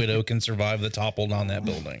 Black Widow can survive the topple on that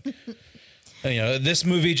building. You know, this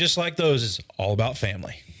movie, just like those, is all about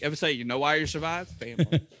family. You ever say, you know why you survived?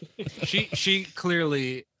 Family. She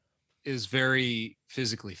clearly is very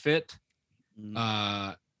physically fit.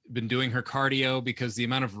 Been doing her cardio, because the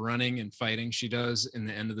amount of running and fighting she does in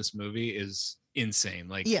the end of this movie is insane.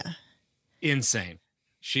 Like, insane.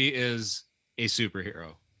 She is a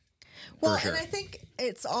superhero. Well, and I think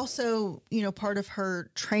it's also, you know, part of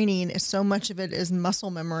her training is so much of it is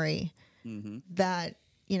muscle memory that,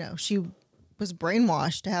 you know, she was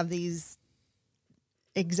brainwashed to have these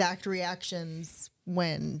exact reactions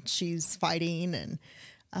when she's fighting. And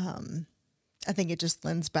I think it just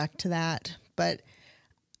lends back to that. But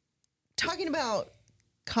talking about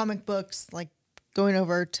comic books, like going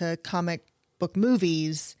over to comic book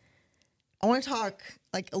movies, I want to talk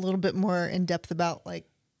like a little bit more in depth about like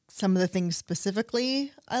some of the things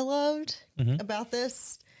specifically I loved about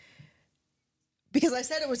this, because I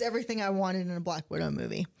said it was everything I wanted in a Black Widow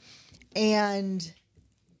movie. And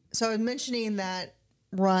so I was mentioning that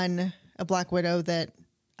run of Black Widow that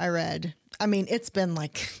I read. I mean, it's been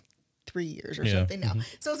like 3 years or something now.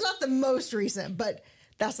 So it's not the most recent, but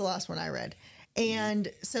that's the last one I read.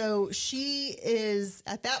 And so she is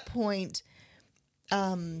at that point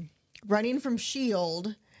running from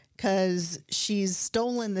Shield because she's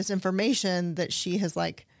stolen this information that she has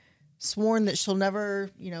like sworn that she'll never,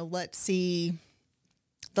 you know, let see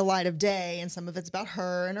the light of day. And some of it's about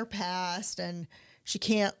her and her past, and she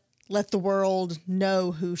can't let the world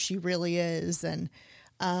know who she really is. And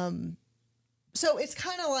so it's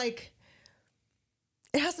kind of like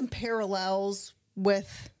it has some parallels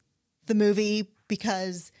with the movie,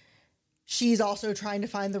 because she's also trying to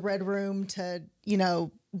find the Red Room to, you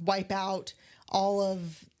know, wipe out all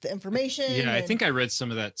of the information. Yeah, I think I read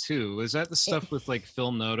some of that too. Was that the stuff with like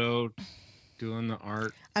Phil Noto doing the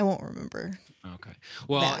art? I won't remember. Okay.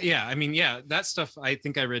 Well, yeah, I mean, yeah, that stuff I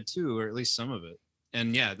think I read too, or at least some of it.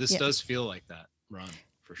 And yeah, this does feel like that run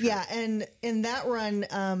for sure. Yeah, and in that run,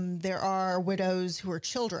 there are widows who are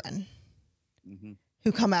children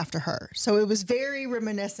who come after her. So it was very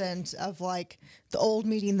reminiscent of like the old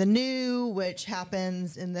meeting the new, which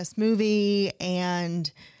happens in this movie,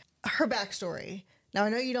 and her backstory. Now, I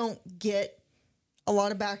know you don't get a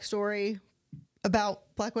lot of backstory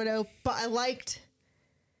about Black Widow, but I liked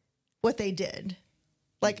what they did.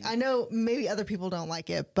 Like, I know maybe other people don't like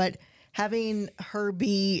it, but having her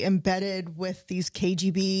be embedded with these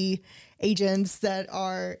KGB agents that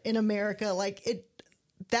are in America, like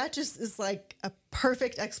that just is like a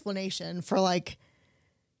perfect explanation for like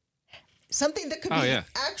something that could be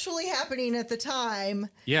actually happening at the time.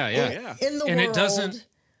 Yeah. In the and world. It doesn't,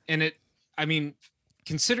 I mean,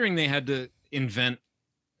 considering they had to invent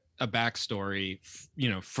a backstory,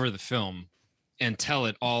 for the film and tell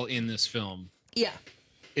it all in this film. Yeah.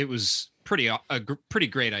 It was pretty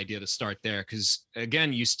great idea to start there. Cause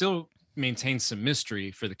again, you still maintain some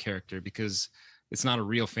mystery for the character because it's not a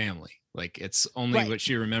real family. Like it's only what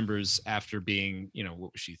she remembers after being,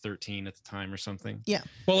 what was she, 13 at the time or something? Yeah.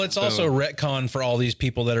 Well, it's also retcon for all these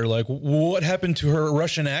people that are like, what happened to her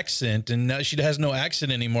Russian accent? And now she has no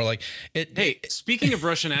accent anymore. Like speaking of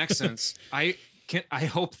Russian accents, I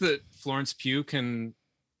hope that Florence Pugh can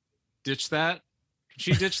ditch that. Can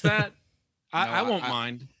she ditch that? I won't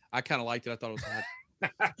mind. I kind of liked it. I thought it was hot.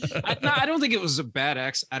 I don't think it was a bad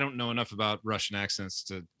accent. I don't know enough about Russian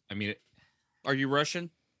accents Are you Russian?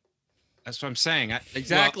 That's what I'm saying.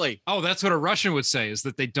 Exactly. That's what a Russian would say, is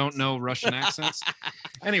that they don't know Russian accents.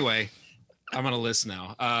 Anyway, I'm on a list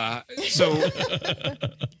now. So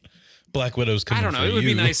Black Widow's coming. I don't know. For It would be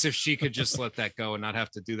you. nice if she could just let that go and not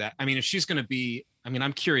have to do that. I mean, if she's going to be,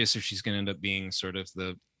 I'm curious if she's going to end up being sort of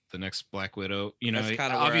the next Black Widow.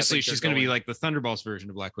 Obviously she's going to be like the Thunderbolts version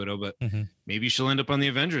of Black Widow, but maybe she'll end up on the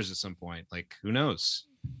Avengers at some point. Like, who knows?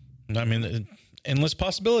 I mean, endless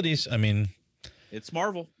possibilities. I mean, it's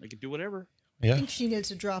Marvel. They can do whatever. Yeah. I think she needs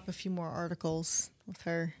to drop a few more articles with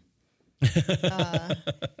her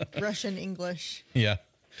Russian English. Yeah.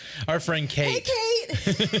 Our friend Kate.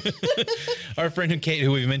 Hey, Kate. Our friend Kate,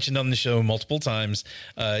 who we've mentioned on the show multiple times,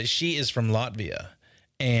 she is from Latvia.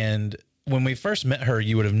 And when we first met her,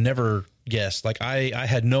 you would have never guessed. Like I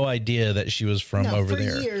had no idea that she was from over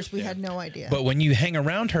there. For years, we had no idea. But when you hang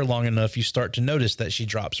around her long enough, you start to notice that she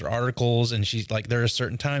drops her articles, and she's like, there are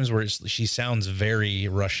certain times where she sounds very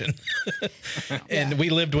Russian. And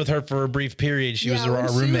we lived with her for a brief period. She was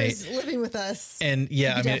our roommate. She was living with us. And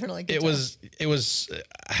it was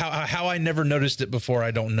how I never noticed it before.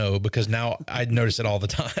 I don't know, because now I notice it all the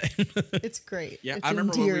time. It's great. Yeah, it's I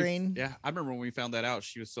remember endearing. I remember when we found that out.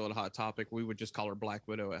 She was still at Hot Topic. We would just call her Black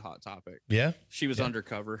Widow at Hot Topic. Yeah, she was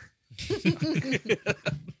undercover.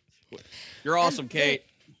 You're awesome, Kate.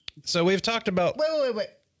 So we've talked about. Wait.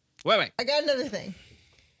 I got another thing.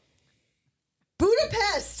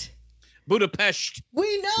 Budapest.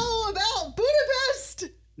 We know about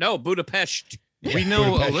Budapest. No, Budapest. We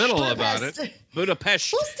know a little about it.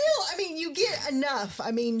 Budapest. Well, still, you get enough.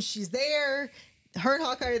 She's there. Her and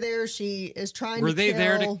Hawkeye are there. She is trying to kill. Were they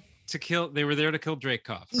there to kill? They were there to kill Dreykov,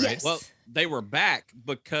 right? Yes. Well, they were back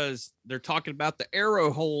because they're talking about the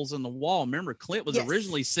arrow holes in the wall. Remember, Clint was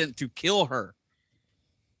originally sent to kill her.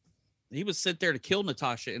 He was sent there to kill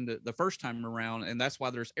Natasha in the first time around, and that's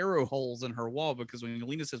why there's arrow holes in her wall, because when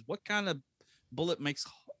Lena says, what kind of bullet makes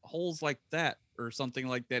holes like that or something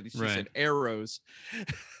like that, she said arrows.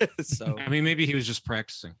 So maybe he was just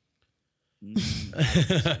practicing.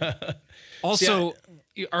 Also,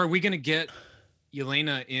 are we going to get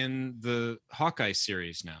Yelena in the Hawkeye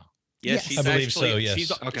series now? Yes, I believe so. Yes.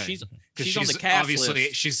 She's on the cast obviously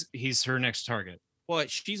list. He's her next target. Well,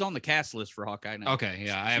 she's on the cast list for Hawkeye now. Okay,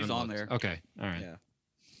 yeah, I haven't on looked. there. Okay, all right. Yeah.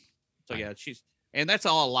 So yeah, and that's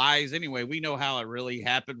all lies anyway. We know how it really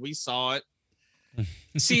happened. We saw it.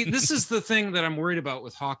 See, this is the thing that I'm worried about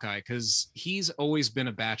with Hawkeye, because he's always been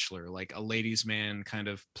a bachelor, like a ladies' man kind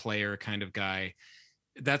of player, kind of guy.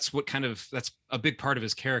 That's a big part of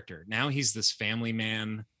his character. Now he's this family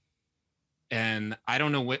man. And I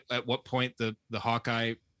don't know at what point the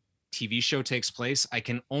Hawkeye TV show takes place. I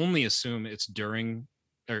can only assume it's during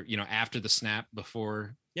or after the snap,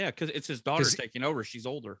 before. Yeah, because it's his daughter taking over. She's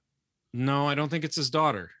older. No, I don't think it's his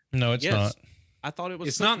daughter. No, it's not. I thought it was.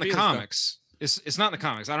 It's not in the comics. It's not in the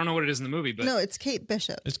comics. I don't know what it is in the movie, but no, it's Kate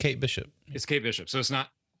Bishop. It's Kate Bishop. It's Kate Bishop. So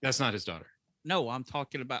that's not his daughter. No, I'm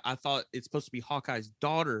talking about. I thought it's supposed to be Hawkeye's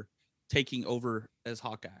daughter taking over as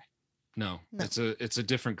Hawkeye. No. It's a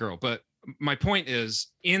different girl. But my point is,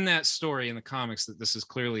 in that story in the comics that this is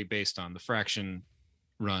clearly based on, the Fraction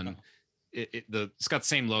run, it's got the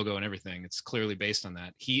same logo and everything. It's clearly based on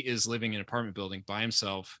that. He is living in an apartment building by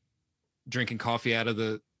himself, drinking coffee out of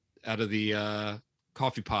the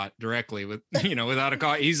coffee pot directly with, without a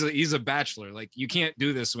coffee. He's a bachelor. Like, you can't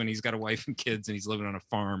do this when he's got a wife and kids and he's living on a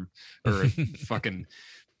farm or a fucking,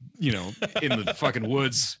 in the fucking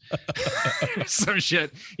woods. Some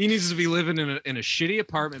shit. He needs to be living in a shitty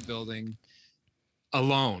apartment building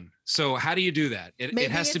alone. So how do you do that?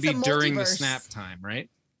 It has to be during the snap time, right?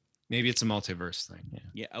 Maybe it's a multiverse thing.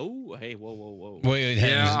 Yeah. Oh, hey, whoa. Wait,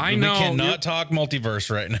 yeah, I know. We cannot talk multiverse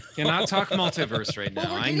right now. Cannot talk multiverse right now.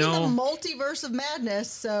 Well, we're I getting know the multiverse of madness.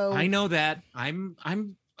 So I know that. I'm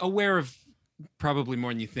aware of probably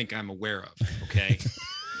more than you think I'm aware of. Okay.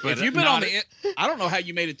 But if you've been on the, I don't know how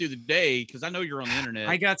you made it through the day because I know you're on the internet.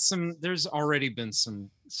 I got some. There's already been some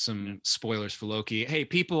spoilers for Loki. Hey,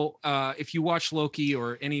 people, if you watch Loki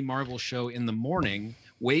or any Marvel show in the morning,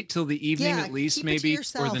 wait till the evening at least, maybe,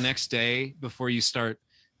 or the next day before you start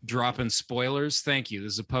dropping spoilers. Thank you.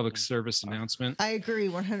 This is a public service announcement. I agree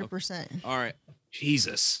 100%. All right.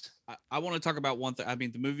 Jesus. I want to talk about one thing. I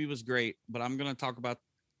mean, the movie was great, but I'm going to talk about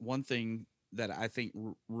one thing that I think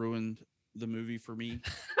ruined the movie for me.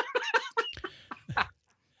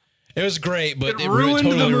 It was great, but it ruined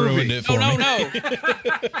totally the movie. ruined it for me. No.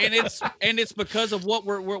 and it's because of what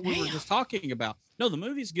we were just talking about. No, the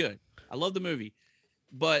movie's good. I love the movie,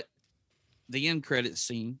 but the end credits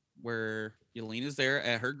scene where Yelena's there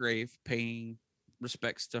at her grave paying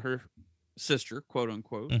respects to her sister, quote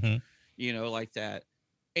unquote, like that,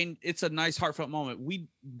 and it's a nice heartfelt moment.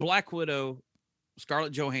 Black Widow,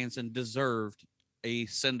 Scarlett Johansson deserved a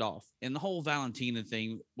send-off, and the whole Valentina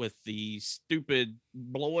thing with the stupid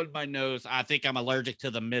blowing my nose, I think I'm allergic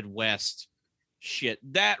to the Midwest shit,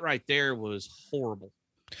 that right there was horrible.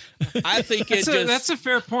 I think that's a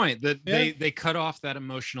fair point that they cut off that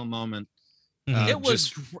emotional moment. It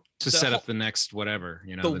was just to set up the next whatever,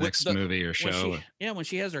 the next movie or show. When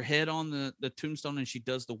she has her head on the tombstone and she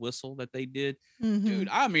does the whistle that they did, dude.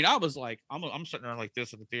 I mean, I was like, I'm sitting there like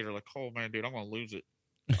this in the theater, like, oh man, dude, I'm gonna lose it.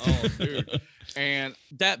 Oh, dude. And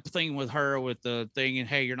that thing with her with the thing, and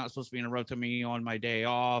hey, you're not supposed to be interrupting me on my day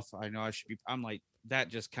off. I know I should be. I'm like, that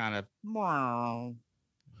just kind of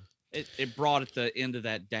it brought at the end of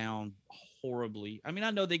that down horribly. I mean,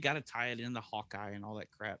 I know they got to tie it into Hawkeye and all that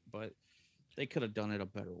crap, but they could have done it a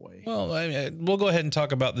better way. Well, I mean, we'll go ahead and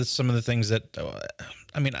talk about this. Some of the things that,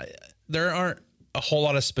 there aren't a whole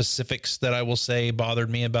lot of specifics that I will say bothered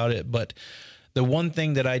me about it, but the one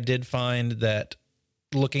thing that I did find that,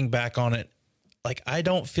 looking back on it, like, I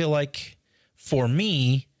don't feel like for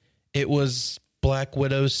me it was Black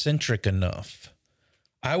Widow centric enough.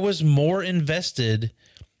 I was more invested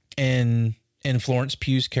in Florence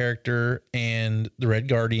Pugh's character and the Red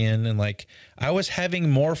Guardian, and like, I was having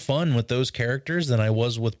more fun with those characters than I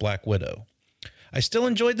was with Black Widow. I still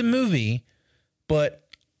enjoyed the movie, but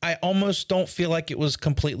I almost don't feel like it was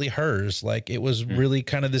completely hers. Like, it was really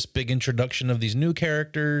kind of this big introduction of these new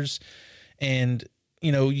characters, and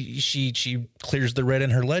she clears the red in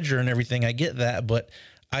her ledger and everything. I get that, but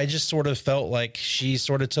I just sort of felt like she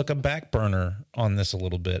sort of took a back burner on this a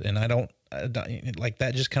little bit. And I don't like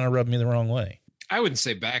that, just kind of rubbed me the wrong way. I wouldn't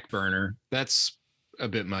say back burner. That's a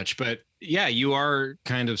bit much, but yeah, you are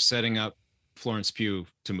kind of setting up Florence Pugh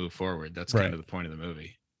to move forward. That's kind of the point of the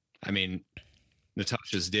movie. I mean,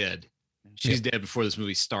 Natasha's dead. She's dead before this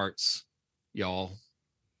movie starts, y'all.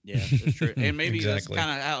 Yeah, that's true. And maybe that's kind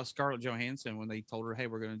of how Scarlett Johansson, when they told her, hey,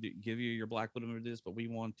 we're going to give you your Black Widow with this, but we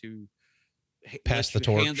want to pass the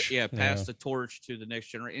torch. Pass the torch to the next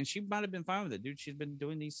generation. And she might have been fine with it, dude. She's been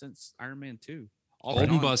doing these since Iron Man 2. Old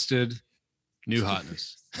and busted, new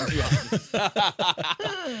hotness.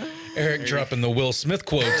 Eric dropping the Will Smith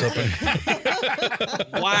quotes up in.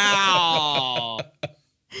 Wow.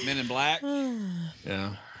 Men in Black.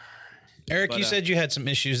 Yeah. Eric, you said you had some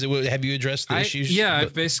issues. Have you addressed the issues? Yeah,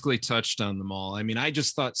 I've basically touched on them all. I mean, I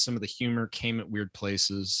just thought some of the humor came at weird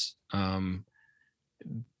places. The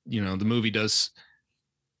movie does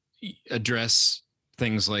address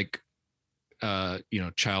things like,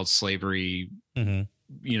 child slavery, the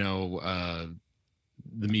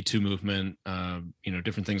Me Too movement,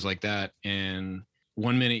 different things like that. And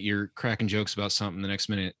one minute you're cracking jokes about something, the next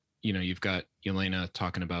minute, you've got Yelena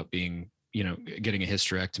talking about being, getting a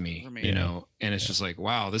hysterectomy, and it's just like,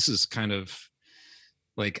 wow, this is kind of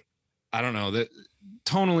like, I don't know, that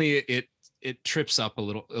tonally it trips up a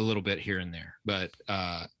little bit here and there, but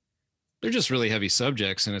they're just really heavy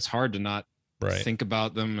subjects, and it's hard to not think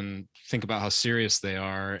about them and think about how serious they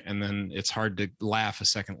are, and then it's hard to laugh a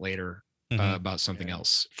second later about something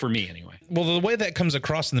else, for me anyway. Well, the way that comes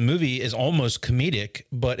across in the movie is almost comedic,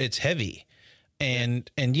 but it's heavy. And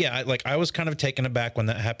yeah, like, I was kind of taken aback when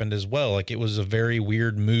that happened as well. Like, it was a very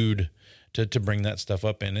weird mood to bring that stuff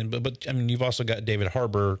up in. But I mean, you've also got David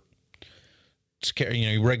Harbour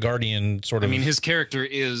Red Guardian sort I of. mean, his character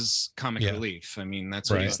is comic Yeah. relief. I mean, that's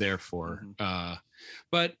what Right. he's there for.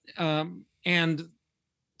 Mhm. And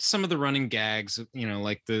some of the running gags,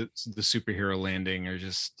 like the superhero landing are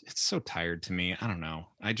just, it's so tired to me. I don't know.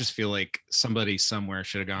 I just feel like somebody somewhere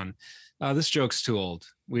should have gone, this joke's too old.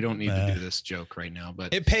 We don't need to do this joke right now.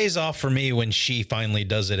 But it pays off for me when she finally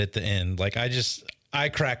does it at the end. Like I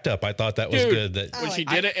cracked up. I thought that was Dude, good. That when she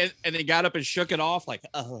did it and they got up and shook it off, like,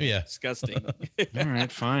 oh, Yeah. disgusting. all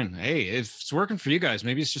right, fine. Hey, if it's working for you guys,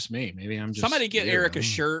 maybe it's just me. Maybe I'm just Somebody get weird. Eric I a don't know.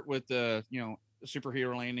 shirt with the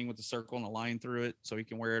superhero landing with the circle and a line through it, so he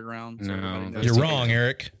can wear it around. So No, everybody knows. that's you're too wrong, bad.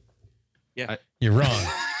 Eric. Yeah. You're wrong.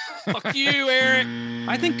 Fuck you, Eric.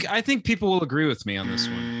 I think people will agree with me on this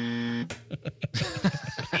one.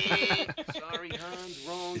 Sorry, Hans,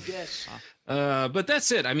 wrong guess. But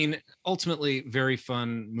that's it. I mean, ultimately, very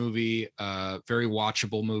fun movie, very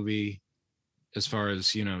watchable movie, as far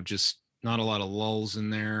as just not a lot of lulls in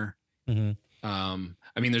there. Mhm.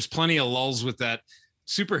 I mean, there's plenty of lulls with that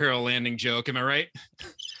superhero landing joke. Am I right?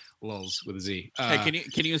 Lulls with a Z. Hey,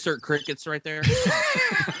 can you insert crickets right there?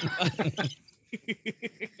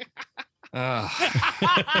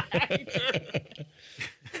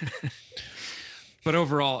 But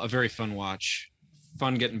overall, a very fun watch.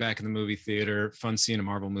 Fun getting back in the movie theater. Fun seeing a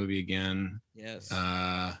Marvel movie again. Yes.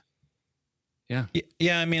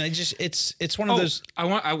 Yeah, I mean, it's one of those. I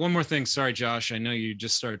want one more thing. Sorry, Josh. I know you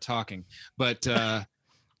just started talking, but But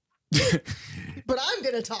I'm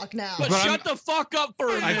gonna talk now. but but shut the fuck up for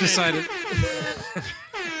a minute. I've decided.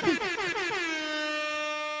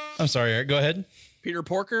 I'm sorry, Eric. Go ahead. Peter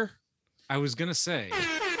Porker. I was gonna say.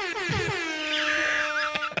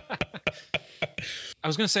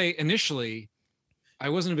 Initially, I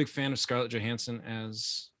wasn't a big fan of Scarlett Johansson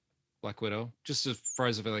as Black Widow, just as far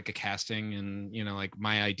as like a casting and like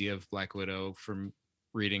my idea of Black Widow from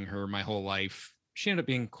reading her my whole life. She ended up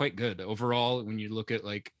being quite good overall. When you look at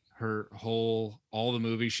like her all the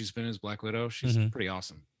movies she's been as Black Widow, she's pretty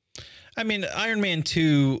awesome. I mean, Iron Man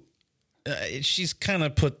 2, she's kind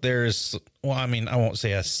of put there as, well, I mean, I won't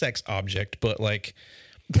say a sex object, but like,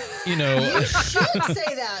 You should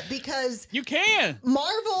say that because You can.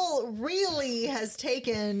 Marvel really has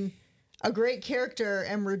taken a great character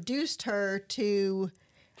and reduced her to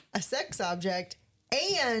a sex object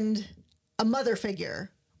and a mother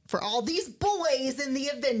figure for all these boys in the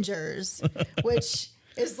Avengers, which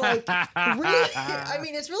is like really, I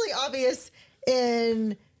mean, it's really obvious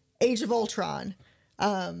in Age of Ultron.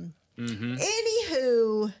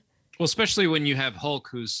 Anywho, Well, especially when you have Hulk,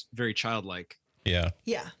 who's very childlike. yeah.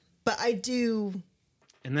 yeah, but I do.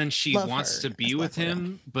 And then she Love wants her to be as with Black Widow.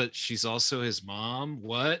 him, but she's also his mom.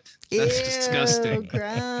 What? That's Ew, disgusting.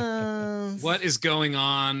 Gross. What is going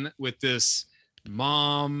on with this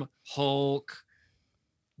mom Hulk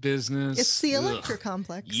business? It's the Ugh. Electra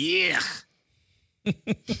complex. Yeah.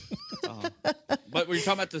 But when you're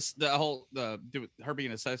talking about this, her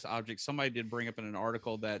being a sex object, somebody did bring up in an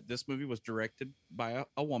article that this movie was directed by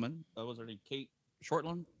a woman. Was her name Kate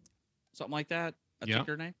Shortland? Something like that. I Yeah. think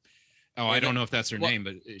her name. Oh, I don't know if that's her Well, name,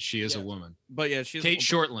 but she is a yeah. woman. But yeah, she's Kate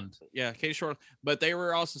Shortland. Yeah, Kate Short. But they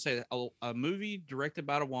were also saying a movie directed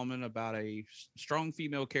by a woman about a strong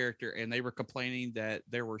female character, and they were complaining that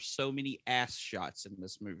there were so many ass shots in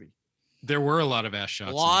this movie. There were a lot of ass shots.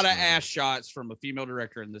 A in lot this of movie. ass shots from a female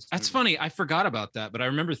director in this. That's movie. funny. I forgot about that, but I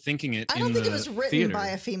remember thinking it. I don't think it the was written theater. by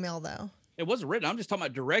a female though. It wasn't written. I'm just talking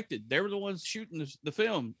about directed. They were the ones shooting the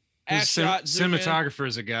film. His Ass shot. zoom in. cinematographer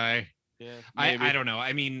is a guy. Yeah, I maybe. don't know.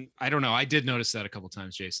 I mean, I don't know. I did notice that a couple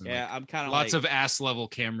times, Jason. Yeah, Like, I'm kind of lots of ass level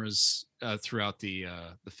cameras throughout the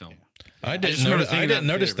film. I just didn't, remember notice, thinking I that didn't in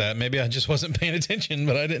notice theater. that. Maybe I just wasn't paying attention,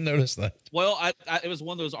 but I didn't notice that. Well, it was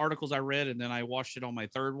one of those articles I read, and then I watched it on my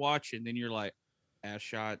third watch, and then you're like, ass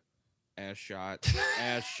shot, ass shot,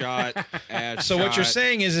 ass shot, ass. So what you're shot.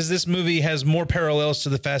 saying is this movie has more parallels to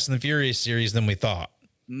the Fast and the Furious series than we thought.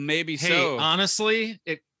 Maybe Hey, so. honestly,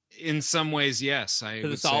 it in some ways, yes. I Because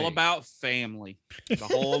would it's all say. about family. The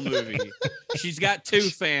whole movie. She's got two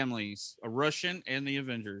families: a Russian and the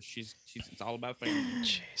Avengers. It's all about family.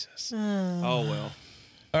 Jesus. Oh well.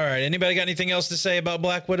 All right. Anybody got anything else to say about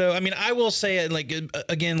Black Widow? I mean, I will say it like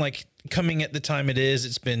again, like coming at the time it is.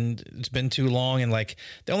 It's been too long, and like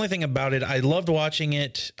the only thing about it, I loved watching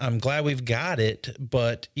it. I'm glad we've got it,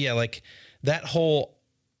 but yeah, like that whole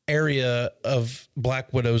area of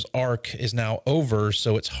Black Widow's arc is now over,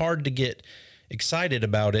 so it's hard to get excited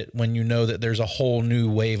about it when you know that there's a whole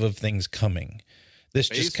new wave of things coming. This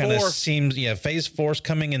Phase just kind of 4. seems, phase 4's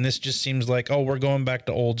coming, and this just seems like, oh, we're going back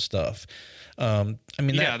to old stuff. I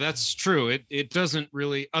mean, Yeah, that's true. It doesn't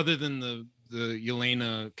really, other than the the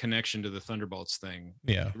Yelena connection to the Thunderbolts thing.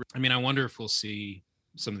 Yeah. I mean, I wonder if we'll see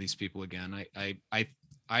some of these people again.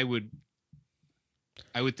 I would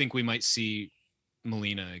think we might see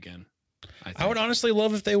Melina again. I would honestly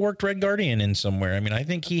love if they worked Red Guardian in somewhere. I mean, I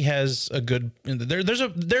think he has a good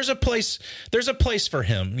there's a place for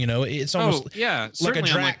him. You know, it's almost like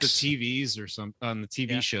certainly a on like the TVs or some on the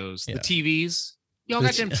TV shows. Yeah. The TVs. Y'all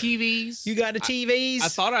got them TVs. You got the TVs. I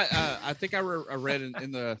thought I think I read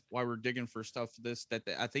in the while we're digging for stuff for this that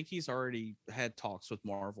I think he's already had talks with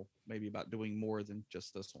Marvel maybe about doing more than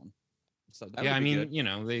just this one. So that I mean, good. you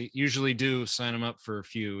know, they usually do sign them up for a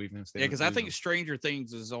few, even if they because I think Stranger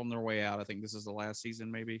Things is on their way out. I think this is the last season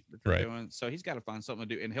maybe that they're doing. So he's got to find something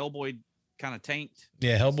to do. And Hellboy kind of tanked.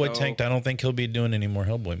 Yeah, Hellboy tanked. I don't think he'll be doing any more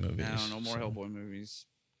Hellboy movies. No more Hellboy movies.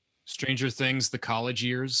 Stranger Things, the college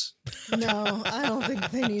years. No, I don't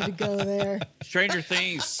think they need to go there. Stranger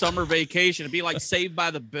Things, summer vacation. It'd be like Saved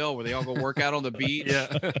by the Bell where they all go work out on the beach.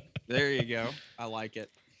 Yeah. There you go. I like it.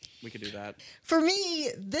 We could do that. For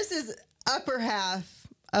me, this is upper half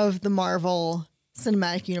of the Marvel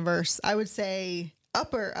Cinematic Universe. I would say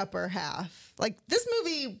upper half. Like, this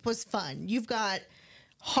movie was fun. You've got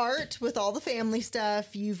heart with all the family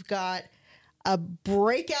stuff. You've got a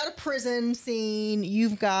break out of prison scene.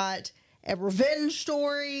 You've got a revenge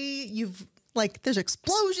story. There's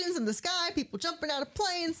explosions in the sky, people jumping out of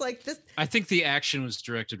planes like this. I think the action was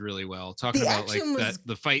directed really well. Talking about like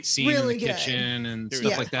the fight scene really in the kitchen and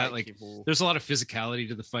stuff like that. Like, there's a lot of physicality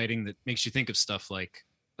to the fighting that makes you think of stuff like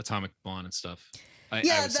Atomic Blonde and stuff. I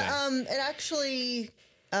would say. It actually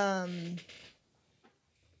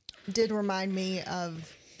did remind me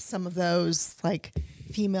of some of those like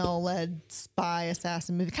female-led spy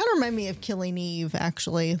assassin movies. Kind of remind me of Killing Eve,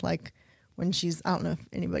 actually. Like when she's, I don't know if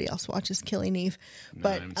anybody else watches Killing Eve, but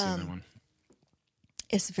I haven't seen that one.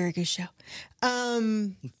 It's a very good show.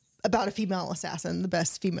 About a female assassin, the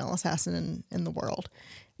best female assassin in the world,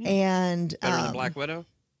 and better than Black Widow.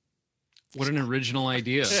 What an original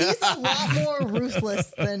idea! She's a lot more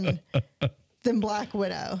ruthless than Black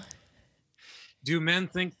Widow. Do men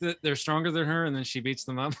think that they're stronger than her and then she beats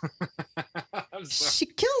them up? She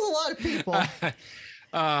kills a lot of people.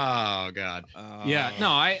 Oh God. Yeah. No,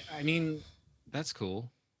 I mean, that's cool.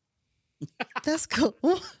 That's cool.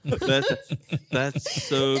 That's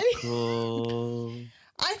so cool.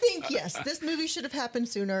 I think, yes, this movie should have happened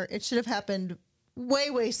sooner. It should have happened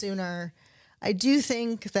way sooner. I do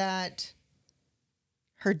think that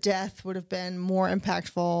her death would have been more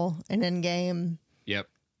impactful in Endgame. Yep.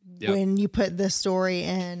 When you put this story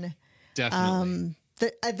in. Definitely.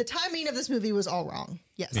 The timing of this movie was all wrong.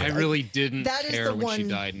 Yes. I really didn't care when she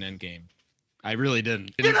died in Endgame. I really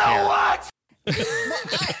didn't. You know what? Well,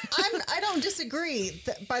 I don't disagree.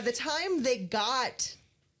 By the time they got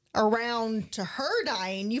around to her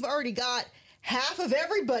dying, you've already got half of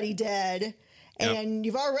everybody dead, and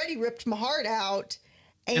you've already ripped my heart out.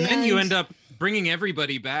 And then you end up bringing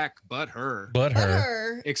everybody back but her. But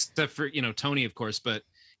her. Except for, Tony, of course. But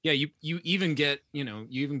yeah, you even get,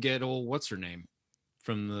 old, what's her name?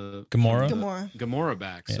 From the Gamora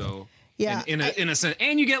back. Yeah. So yeah, in a sense,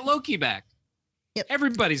 and you get Loki back. Yep.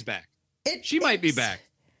 Everybody's back. She might be back.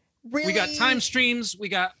 Really? We got time streams. We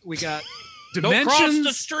got dimensions. Don't cross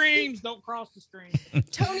the streams. Don't cross the streams.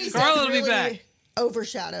 Tony's death really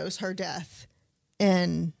overshadows her death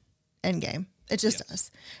in Endgame. It just does.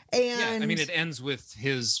 And I mean, it ends with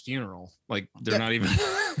his funeral. Like they're not even.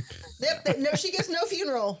 No, she gets no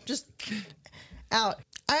funeral. Just out.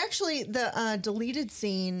 The deleted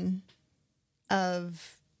scene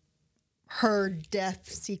of her death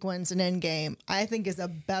sequence in Endgame, I think is a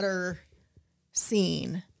better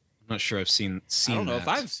scene. I'm not sure I've seen. I don't know if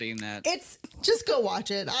I've seen that. It's just go watch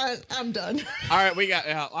it. I'm done. All right, we got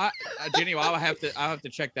Jenny. I'll have to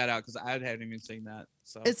check that out because I haven't even seen that.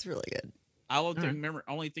 So it's really good. I don't remember.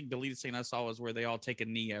 Only thing deleted scene I saw was where they all take a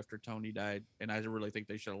knee after Tony died, and I really think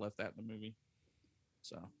they should have left that in the movie.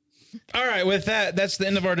 So. All right, with that's the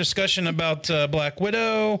end of our discussion about Black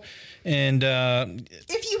Widow. And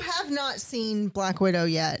if you have not seen Black Widow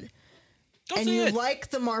yet, and you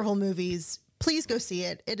like the Marvel movies, please go see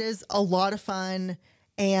it. It is a lot of fun,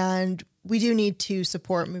 and we do need to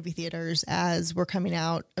support movie theaters as we're coming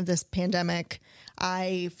out of this pandemic.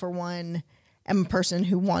 I, for one, am a person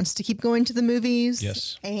who wants to keep going to the movies.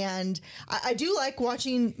 Yes. And I do like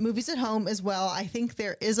watching movies at home as well. I think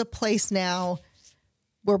there is a place now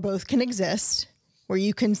where both can exist, where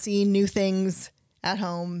you can see new things at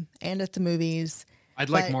home and at the movies.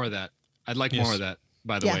 I'd like more of that. More of that,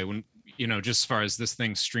 by the way, when, just as far as this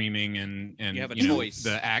thing streaming and you have a choice.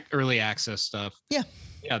 The early access stuff. Yeah.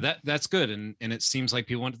 Yeah, that's good. And it seems like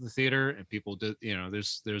people went to the theater and people did,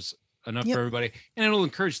 there's enough Yep. for everybody, and it'll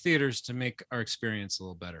encourage theaters to make our experience a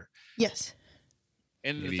little better. Yes.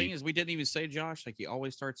 And Maybe- the thing is, we didn't even say, Josh, like he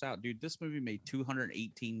always starts out, dude, this movie made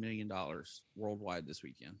 $218 million worldwide this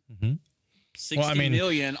weekend. Mhm. 60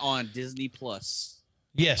 million on Disney Plus.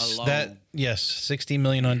 Yes, alone. 60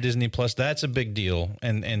 million on Disney Plus. That's a big deal,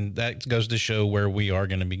 and that goes to show where we are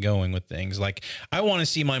going to be going with things. Like, I want to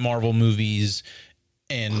see my Marvel movies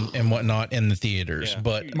and whatnot in the theaters, Yeah.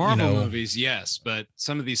 but Marvel movies, yes, but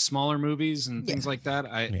some of these smaller movies and things like that,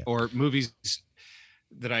 or movies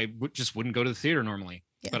that I just wouldn't go to the theater normally,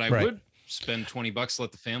 but I would spend $20 to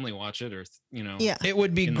let the family watch it, or it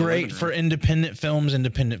would be in the great living for room. independent films,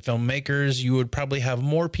 independent filmmakers. You would probably have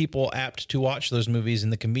more people apt to watch those movies in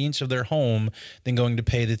the convenience of their home than going to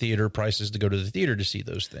pay the theater prices to go to the theater to see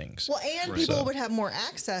those things. Well, and people would have more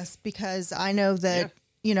access, because I know that,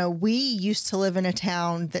 we used to live in a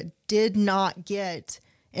town that did not get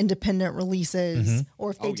independent releases,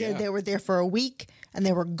 or if they did, they were there for a week and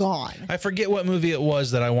they were gone. I forget what movie it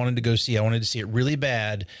was that I wanted to go see. I wanted to see it really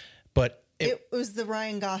bad, but It was the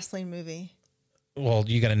Ryan Gosling movie. well,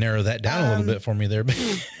 you got to narrow that down a little bit for me there.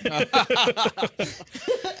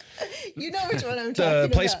 You know which one I'm talking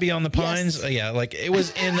about. Place Beyond the Pines. Yes. Yeah, like it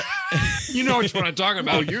was in. You know which one I'm talking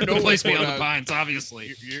about. you know The Place which one Beyond the Pines,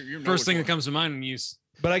 obviously. You know First which thing one. that comes to mind when you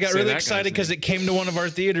But I got say really that guy's excited because name. it came to one of our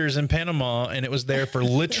theaters in Panama, and it was there for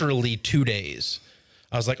literally 2 days.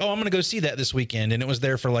 I was like, "Oh, I'm going to go see that this weekend," and it was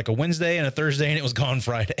there for like a Wednesday and a Thursday, and it was gone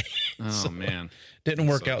Friday. Oh man, didn't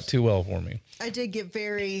work out too well for me. I did get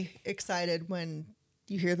very excited when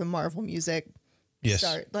you hear the Marvel music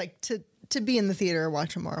start. Like to be in the theater and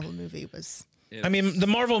watch a Marvel movie was. I mean, the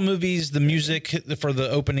Marvel movies, the music for the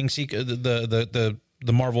opening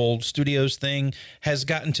the Marvel Studios thing has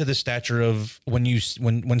gotten to the stature of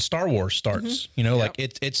when Star Wars starts. Like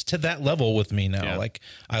it's to that level with me now. Yeah. Like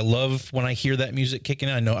I love when I hear that music kicking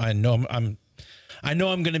in. I know I'm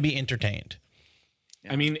going to be entertained.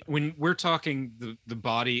 I mean, when we're talking the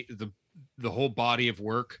body, the whole body of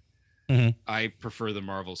work, I prefer the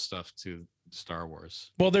Marvel stuff to Star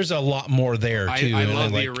Wars. Well, there's a lot more there too. I and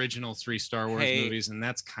love like, the original 3 Star Wars movies, and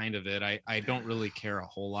that's kind of it. I don't really care a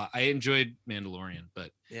whole lot. I enjoyed Mandalorian, but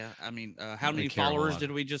Yeah, I mean, how many care a followers lot.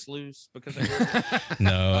 did we just lose because of that?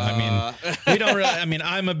 No, I mean, we don't really. I mean,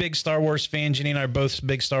 I'm a big Star Wars fan. Jenny and I are both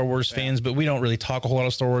big Star Wars fans, but we don't really talk a whole lot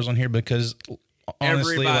of Star Wars on here because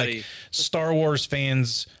honestly, Everybody. like Star Wars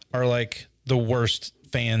fans are like the worst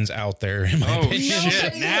fans out there. In my opinion. shit!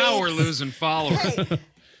 Nobody Now we're hates- losing followers. Hey,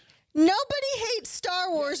 nobody hates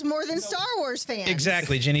Star Wars more than Star Wars fans.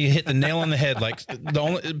 Exactly, Jenny, you hit the nail on the head. Like That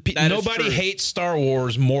is nobody true. hates Star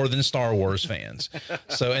Wars more than Star Wars fans.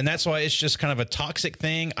 So, and that's why it's just kind of a toxic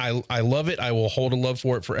thing. I love it. I will hold a love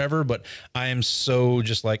for it forever. But I am so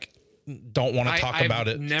just like don't want to talk about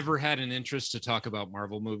it. Never had an interest to talk about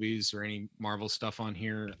Marvel movies or any Marvel stuff on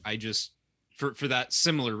here. I just for that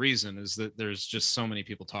similar reason is that there's just so many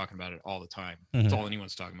people talking about it all the time. It's all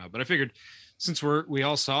anyone's talking about. But I figured since we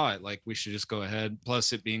all saw it, like we should just go ahead.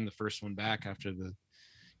 Plus it being the first one back after the,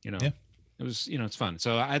 it was, it's fun.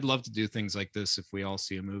 So I'd love to do things like this if we all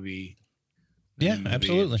see a movie. Yeah, and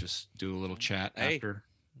absolutely. Just do a little chat Hey. after.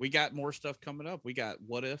 We got more stuff coming up. We got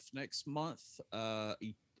What If next month,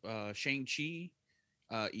 Shang-Chi,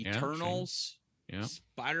 Eternals, Yeah.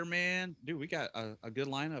 Spider-Man. Dude, we got a good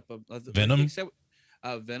lineup of Venom?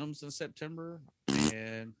 Venom's in September.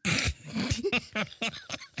 And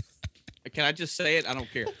can I just say it? I don't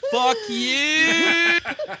care. Fuck you.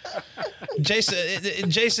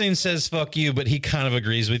 Jason says fuck you, but he kind of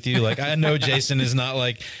agrees with you. Like I know Jason is not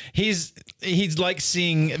like he's like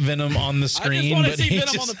seeing Venom on the I just screen, want to but see he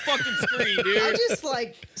Venom just, on the fucking screen, I dude. just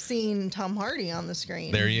like seeing Tom Hardy on the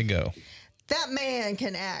screen. there you go. That man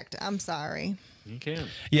can act. I'm sorry. You can.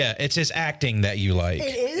 Yeah, it's his acting that you like.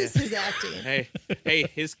 It is his acting.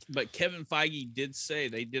 But Kevin Feige did say,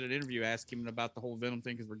 they did an interview asking him about the whole Venom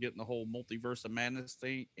thing because we're getting the whole multiverse of madness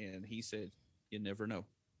thing, and he said, "You never know."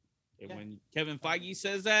 And when Kevin Feige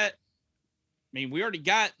says that, I mean, we already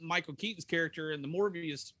got Michael Keaton's character in the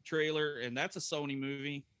Morbius trailer, and that's a Sony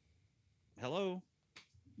movie. Hello,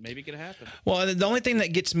 maybe it could happen. Well, the only thing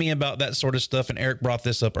that gets me about that sort of stuff, and Eric brought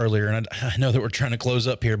this up earlier, and I know that we're trying to close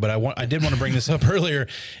up here, but I did want to bring this up earlier,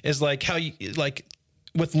 is like how you like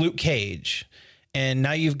with Luke Cage, and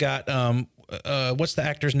now you've got what's the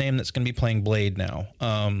actor's name that's going to be playing Blade now?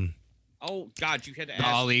 Oh God, you had to The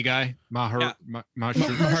ask. Ali guy, Mahershala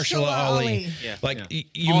Mahershala Ali. Ali. Yeah. Like Yeah.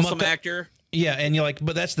 you Awesome muck up- actor. Yeah, and you're like,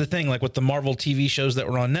 but that's the thing, like with the Marvel TV shows that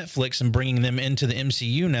were on Netflix and bringing them into the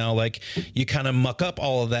MCU now, like you kind of muck up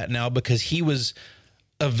all of that now because he was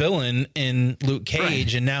a villain in Luke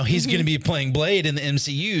Cage, and now he's going to be playing Blade in the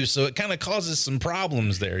MCU. So it kind of causes some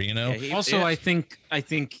problems there, you know? Also, I think,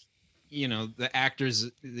 you know, the actors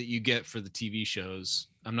that you get for the TV shows,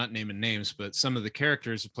 I'm not naming names, but some of the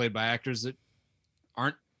characters are played by actors that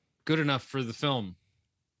aren't good enough for the film,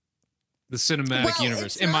 the cinematic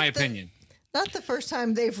universe, in my opinion. Not the first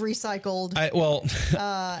time they've recycled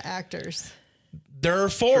actors. There are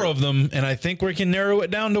 4 of them, and I think we can narrow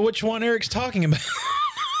it down to which one Eric's talking about.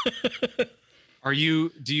 Do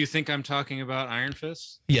you think I'm talking about Iron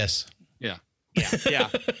Fist? Yes. Yeah. Yeah.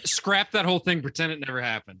 Scrap that whole thing. Pretend it never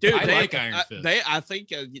happened. Dude, I like Iron Fist. I think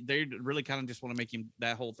they really kind of just want to make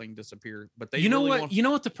that whole thing disappear. But they, you know really what? You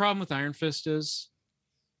know what the problem with Iron Fist is?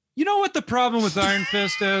 You know what the problem with Iron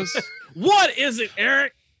Fist is? What is it,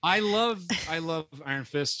 Eric? I love Iron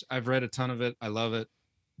Fist. I've read a ton of it. I love it,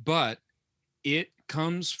 but it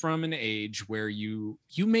comes from an age where you've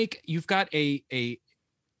got a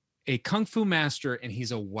kung fu master, and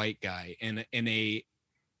he's a white guy in a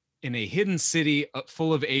hidden city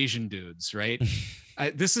full of Asian dudes, right?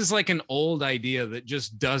 This is like an old idea that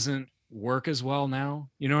just doesn't work as well now.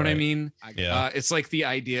 You know what I mean? Yeah. It's like the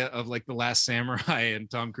idea of like The Last Samurai and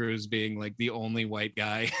Tom Cruise being like the only white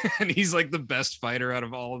guy, and he's like the best fighter out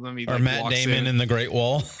of all of them. He, or like, Matt Damon in The Great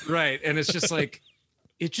Wall. Right. And it's just like,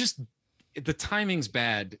 the timing's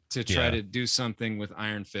bad to try to do something with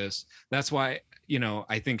Iron Fist. That's why, you know,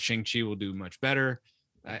 I think Shang-Chi will do much better.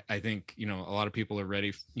 I think, you know, a lot of people are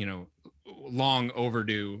ready, you know, long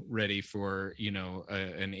overdue ready for, you know,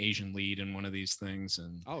 an Asian lead in one of these things.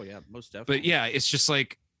 And oh yeah, most definitely. But yeah, it's just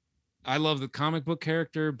like, I love the comic book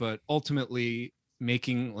character, but ultimately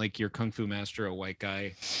making like your kung fu master a white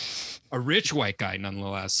guy, a rich white guy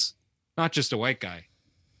nonetheless, not just a white guy.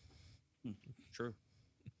 True.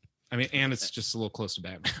 I mean, and it's just a little close to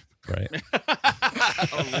Batman. Right.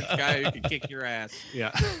 A rich guy who can kick your ass.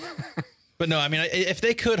 Yeah. But no, I mean, if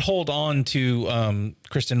they could hold on to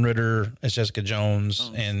Kristen Ritter as Jessica Jones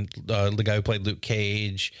and the guy who played Luke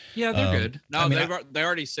Cage. Yeah, they're good. No, I mean, they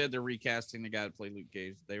already said they're recasting the guy to play Luke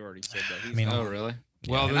Cage. They already said that. He's oh, really?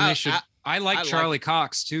 Well, Yeah. then they should. I like I Charlie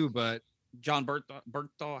Cox too, but John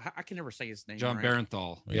Bernthal. I can never say his name. John right.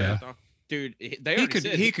 Barenthal. Yeah. Dude, they already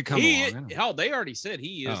said he could come along. Hell, they already said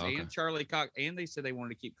he is, Oh, okay. and Charlie Cox, and they said they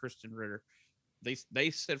wanted to keep Kristen Ritter. They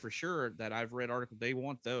said for sure that I've read articles they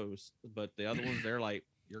want those, but the other ones they're like,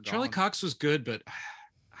 you're gone. Charlie Cox was good, but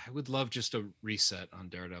I would love just a reset on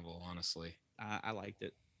Daredevil. Honestly, I liked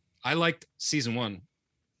it. I liked season 1.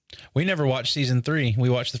 We never watched season 3. We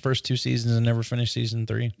watched the first 2 seasons and never finished season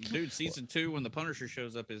 3. Dude, season 2 when the Punisher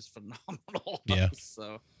shows up is phenomenal. Yeah.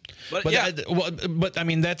 So, but But yeah, but I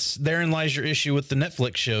mean, therein lies your issue with the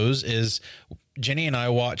Netflix shows. Is Jenny and I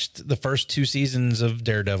watched the first 2 seasons of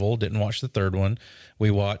Daredevil, didn't watch the third one.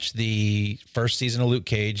 We watched the first season of Luke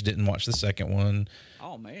Cage, didn't watch the second one.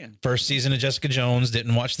 oh man, First season of Jessica Jones,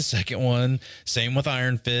 didn't watch the second one. Same with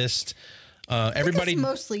Iron Fist. Everybody, It's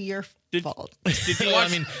mostly your fault. did you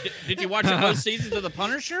watch? Did you watch both seasons of the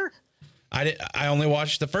Punisher? I only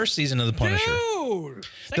watched the first season of the Punisher.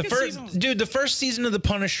 Dude, The first season of the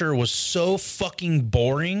Punisher was so fucking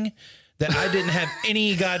boring that I didn't have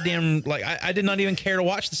any goddamn, like, I did not even care to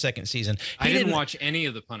watch the second season. I didn't watch any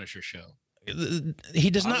of the Punisher show. He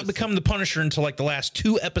does not become the Punisher until like the last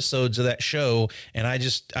 2 episodes of that show, and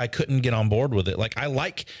I couldn't get on board with it. Like, I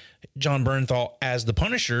like John Bernthal as the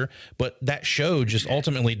Punisher, but that show just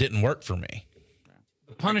ultimately didn't work for me.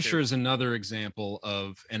 The Punisher is another example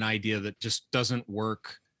of an idea that just doesn't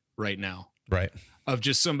work right now. Right. Of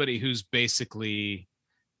just somebody who's basically,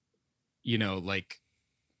 you know, like,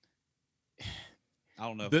 I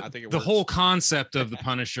don't know. the, I think it the works. whole concept of the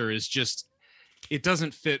Punisher is just, it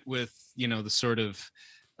doesn't fit with, you know, the sort of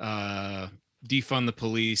defund the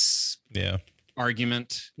police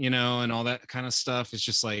argument, you know, and all that kind of stuff. It's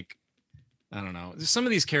just like, I don't know. Some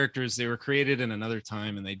of these characters, they were created in another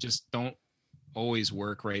time and they just don't always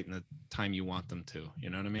work right in the time you want them to. You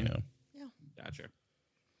know what I mean? Yeah. Gotcha.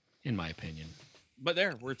 In my opinion. But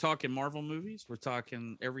we're talking Marvel movies. We're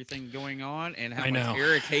talking everything going on and how I much know.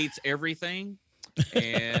 Eric hates everything.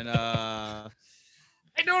 And I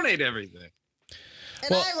don't hate everything.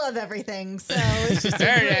 And I love everything, so it's just a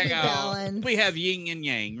there great you go. balance. We have yin and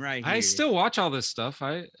yang right here. I still watch all this stuff.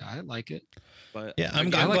 I like it. But Yeah, I'm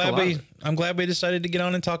I like a glad lot we of it. I'm glad we decided to get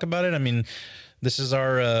on and talk about it. I mean, this is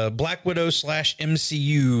our Black Widow /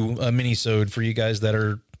 MCU minisode for you guys that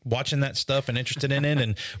are watching that stuff and interested in it.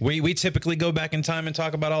 And we typically go back in time and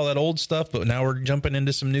talk about all that old stuff, but now we're jumping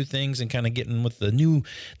into some new things and kind of getting with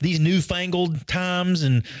these newfangled times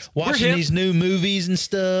and watching these new movies and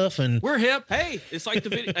stuff. And we're hip. Hey, it's like the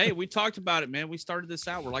video. Hey, we talked about it, man. We started this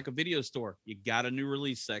out. We're like a video store. You got a new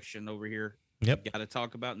release section over here. Yep. You got to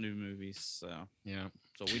talk about new movies. So yeah,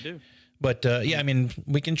 that's what we do. But yeah, I mean,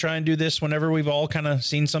 we can try and do this whenever we've all kind of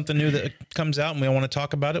seen something new that comes out and we want to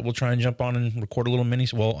talk about it. We'll try and jump on and record a little mini.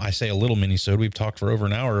 Well, I say a little mini-sode. We've talked for over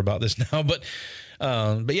an hour about this now, but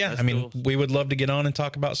yeah, that's cool. We would love to get on and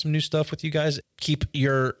talk about some new stuff with you guys. Keep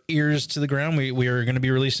your ears to the ground. We are going to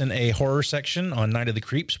be releasing a horror section on Night of the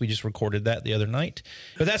Creeps. We just recorded that the other night,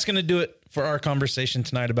 but that's going to do it for our conversation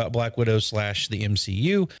tonight about Black Widow / the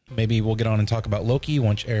MCU. Maybe we'll get on and talk about Loki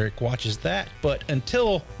once Eric watches that. But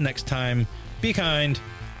until next time, be kind.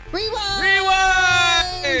 Rewind!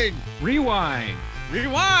 Rewind! Rewind!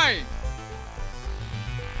 Rewind!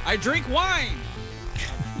 I drink wine.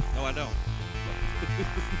 No, I don't.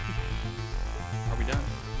 Are we done?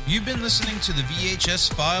 You've been listening to the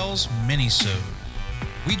VHS Files Minisode.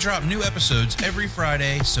 We drop new episodes every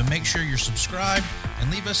Friday, so make sure you're subscribed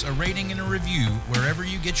and leave us a rating and a review wherever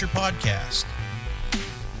you get your podcast.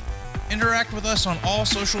 Interact with us on all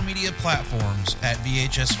social media platforms at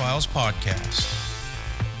VHS Files Podcast.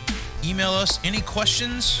 Email us any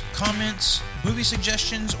questions, comments, movie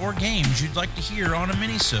suggestions, or games you'd like to hear on a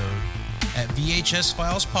minisode at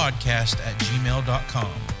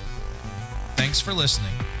vhsfilespodcast@gmail.com. Thanks for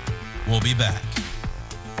listening. We'll be back.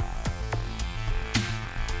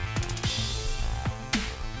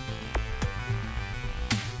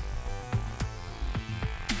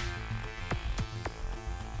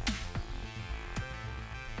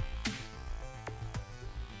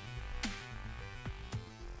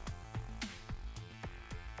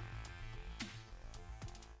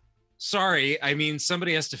 Sorry, I mean,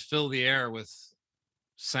 somebody has to fill the air with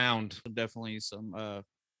sound. Definitely some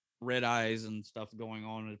red eyes and stuff going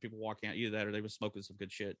on, and people walking out. Either that or they were smoking some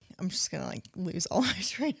good shit. I'm just gonna lose all my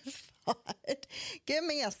train of thought. Give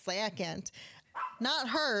me a second. Not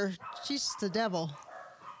her. She's just the devil.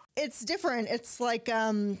 It's different. It's like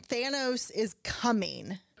Thanos is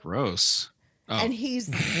coming. Gross. Oh. And he's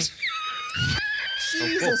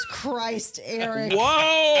Jesus Christ, Eric.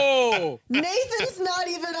 Whoa! Nathan's not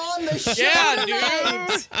even on the show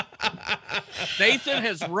tonight. Nathan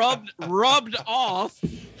has rubbed off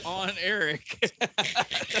on Eric.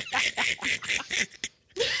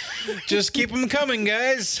 Just keep them coming,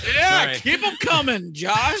 guys. Yeah, Sorry. keep them coming,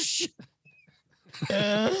 Josh.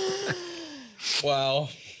 Wow.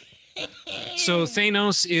 So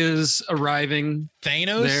Thanos is arriving.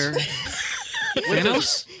 Thanos? There.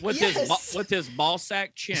 Thanos? With his ball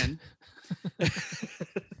sack chin.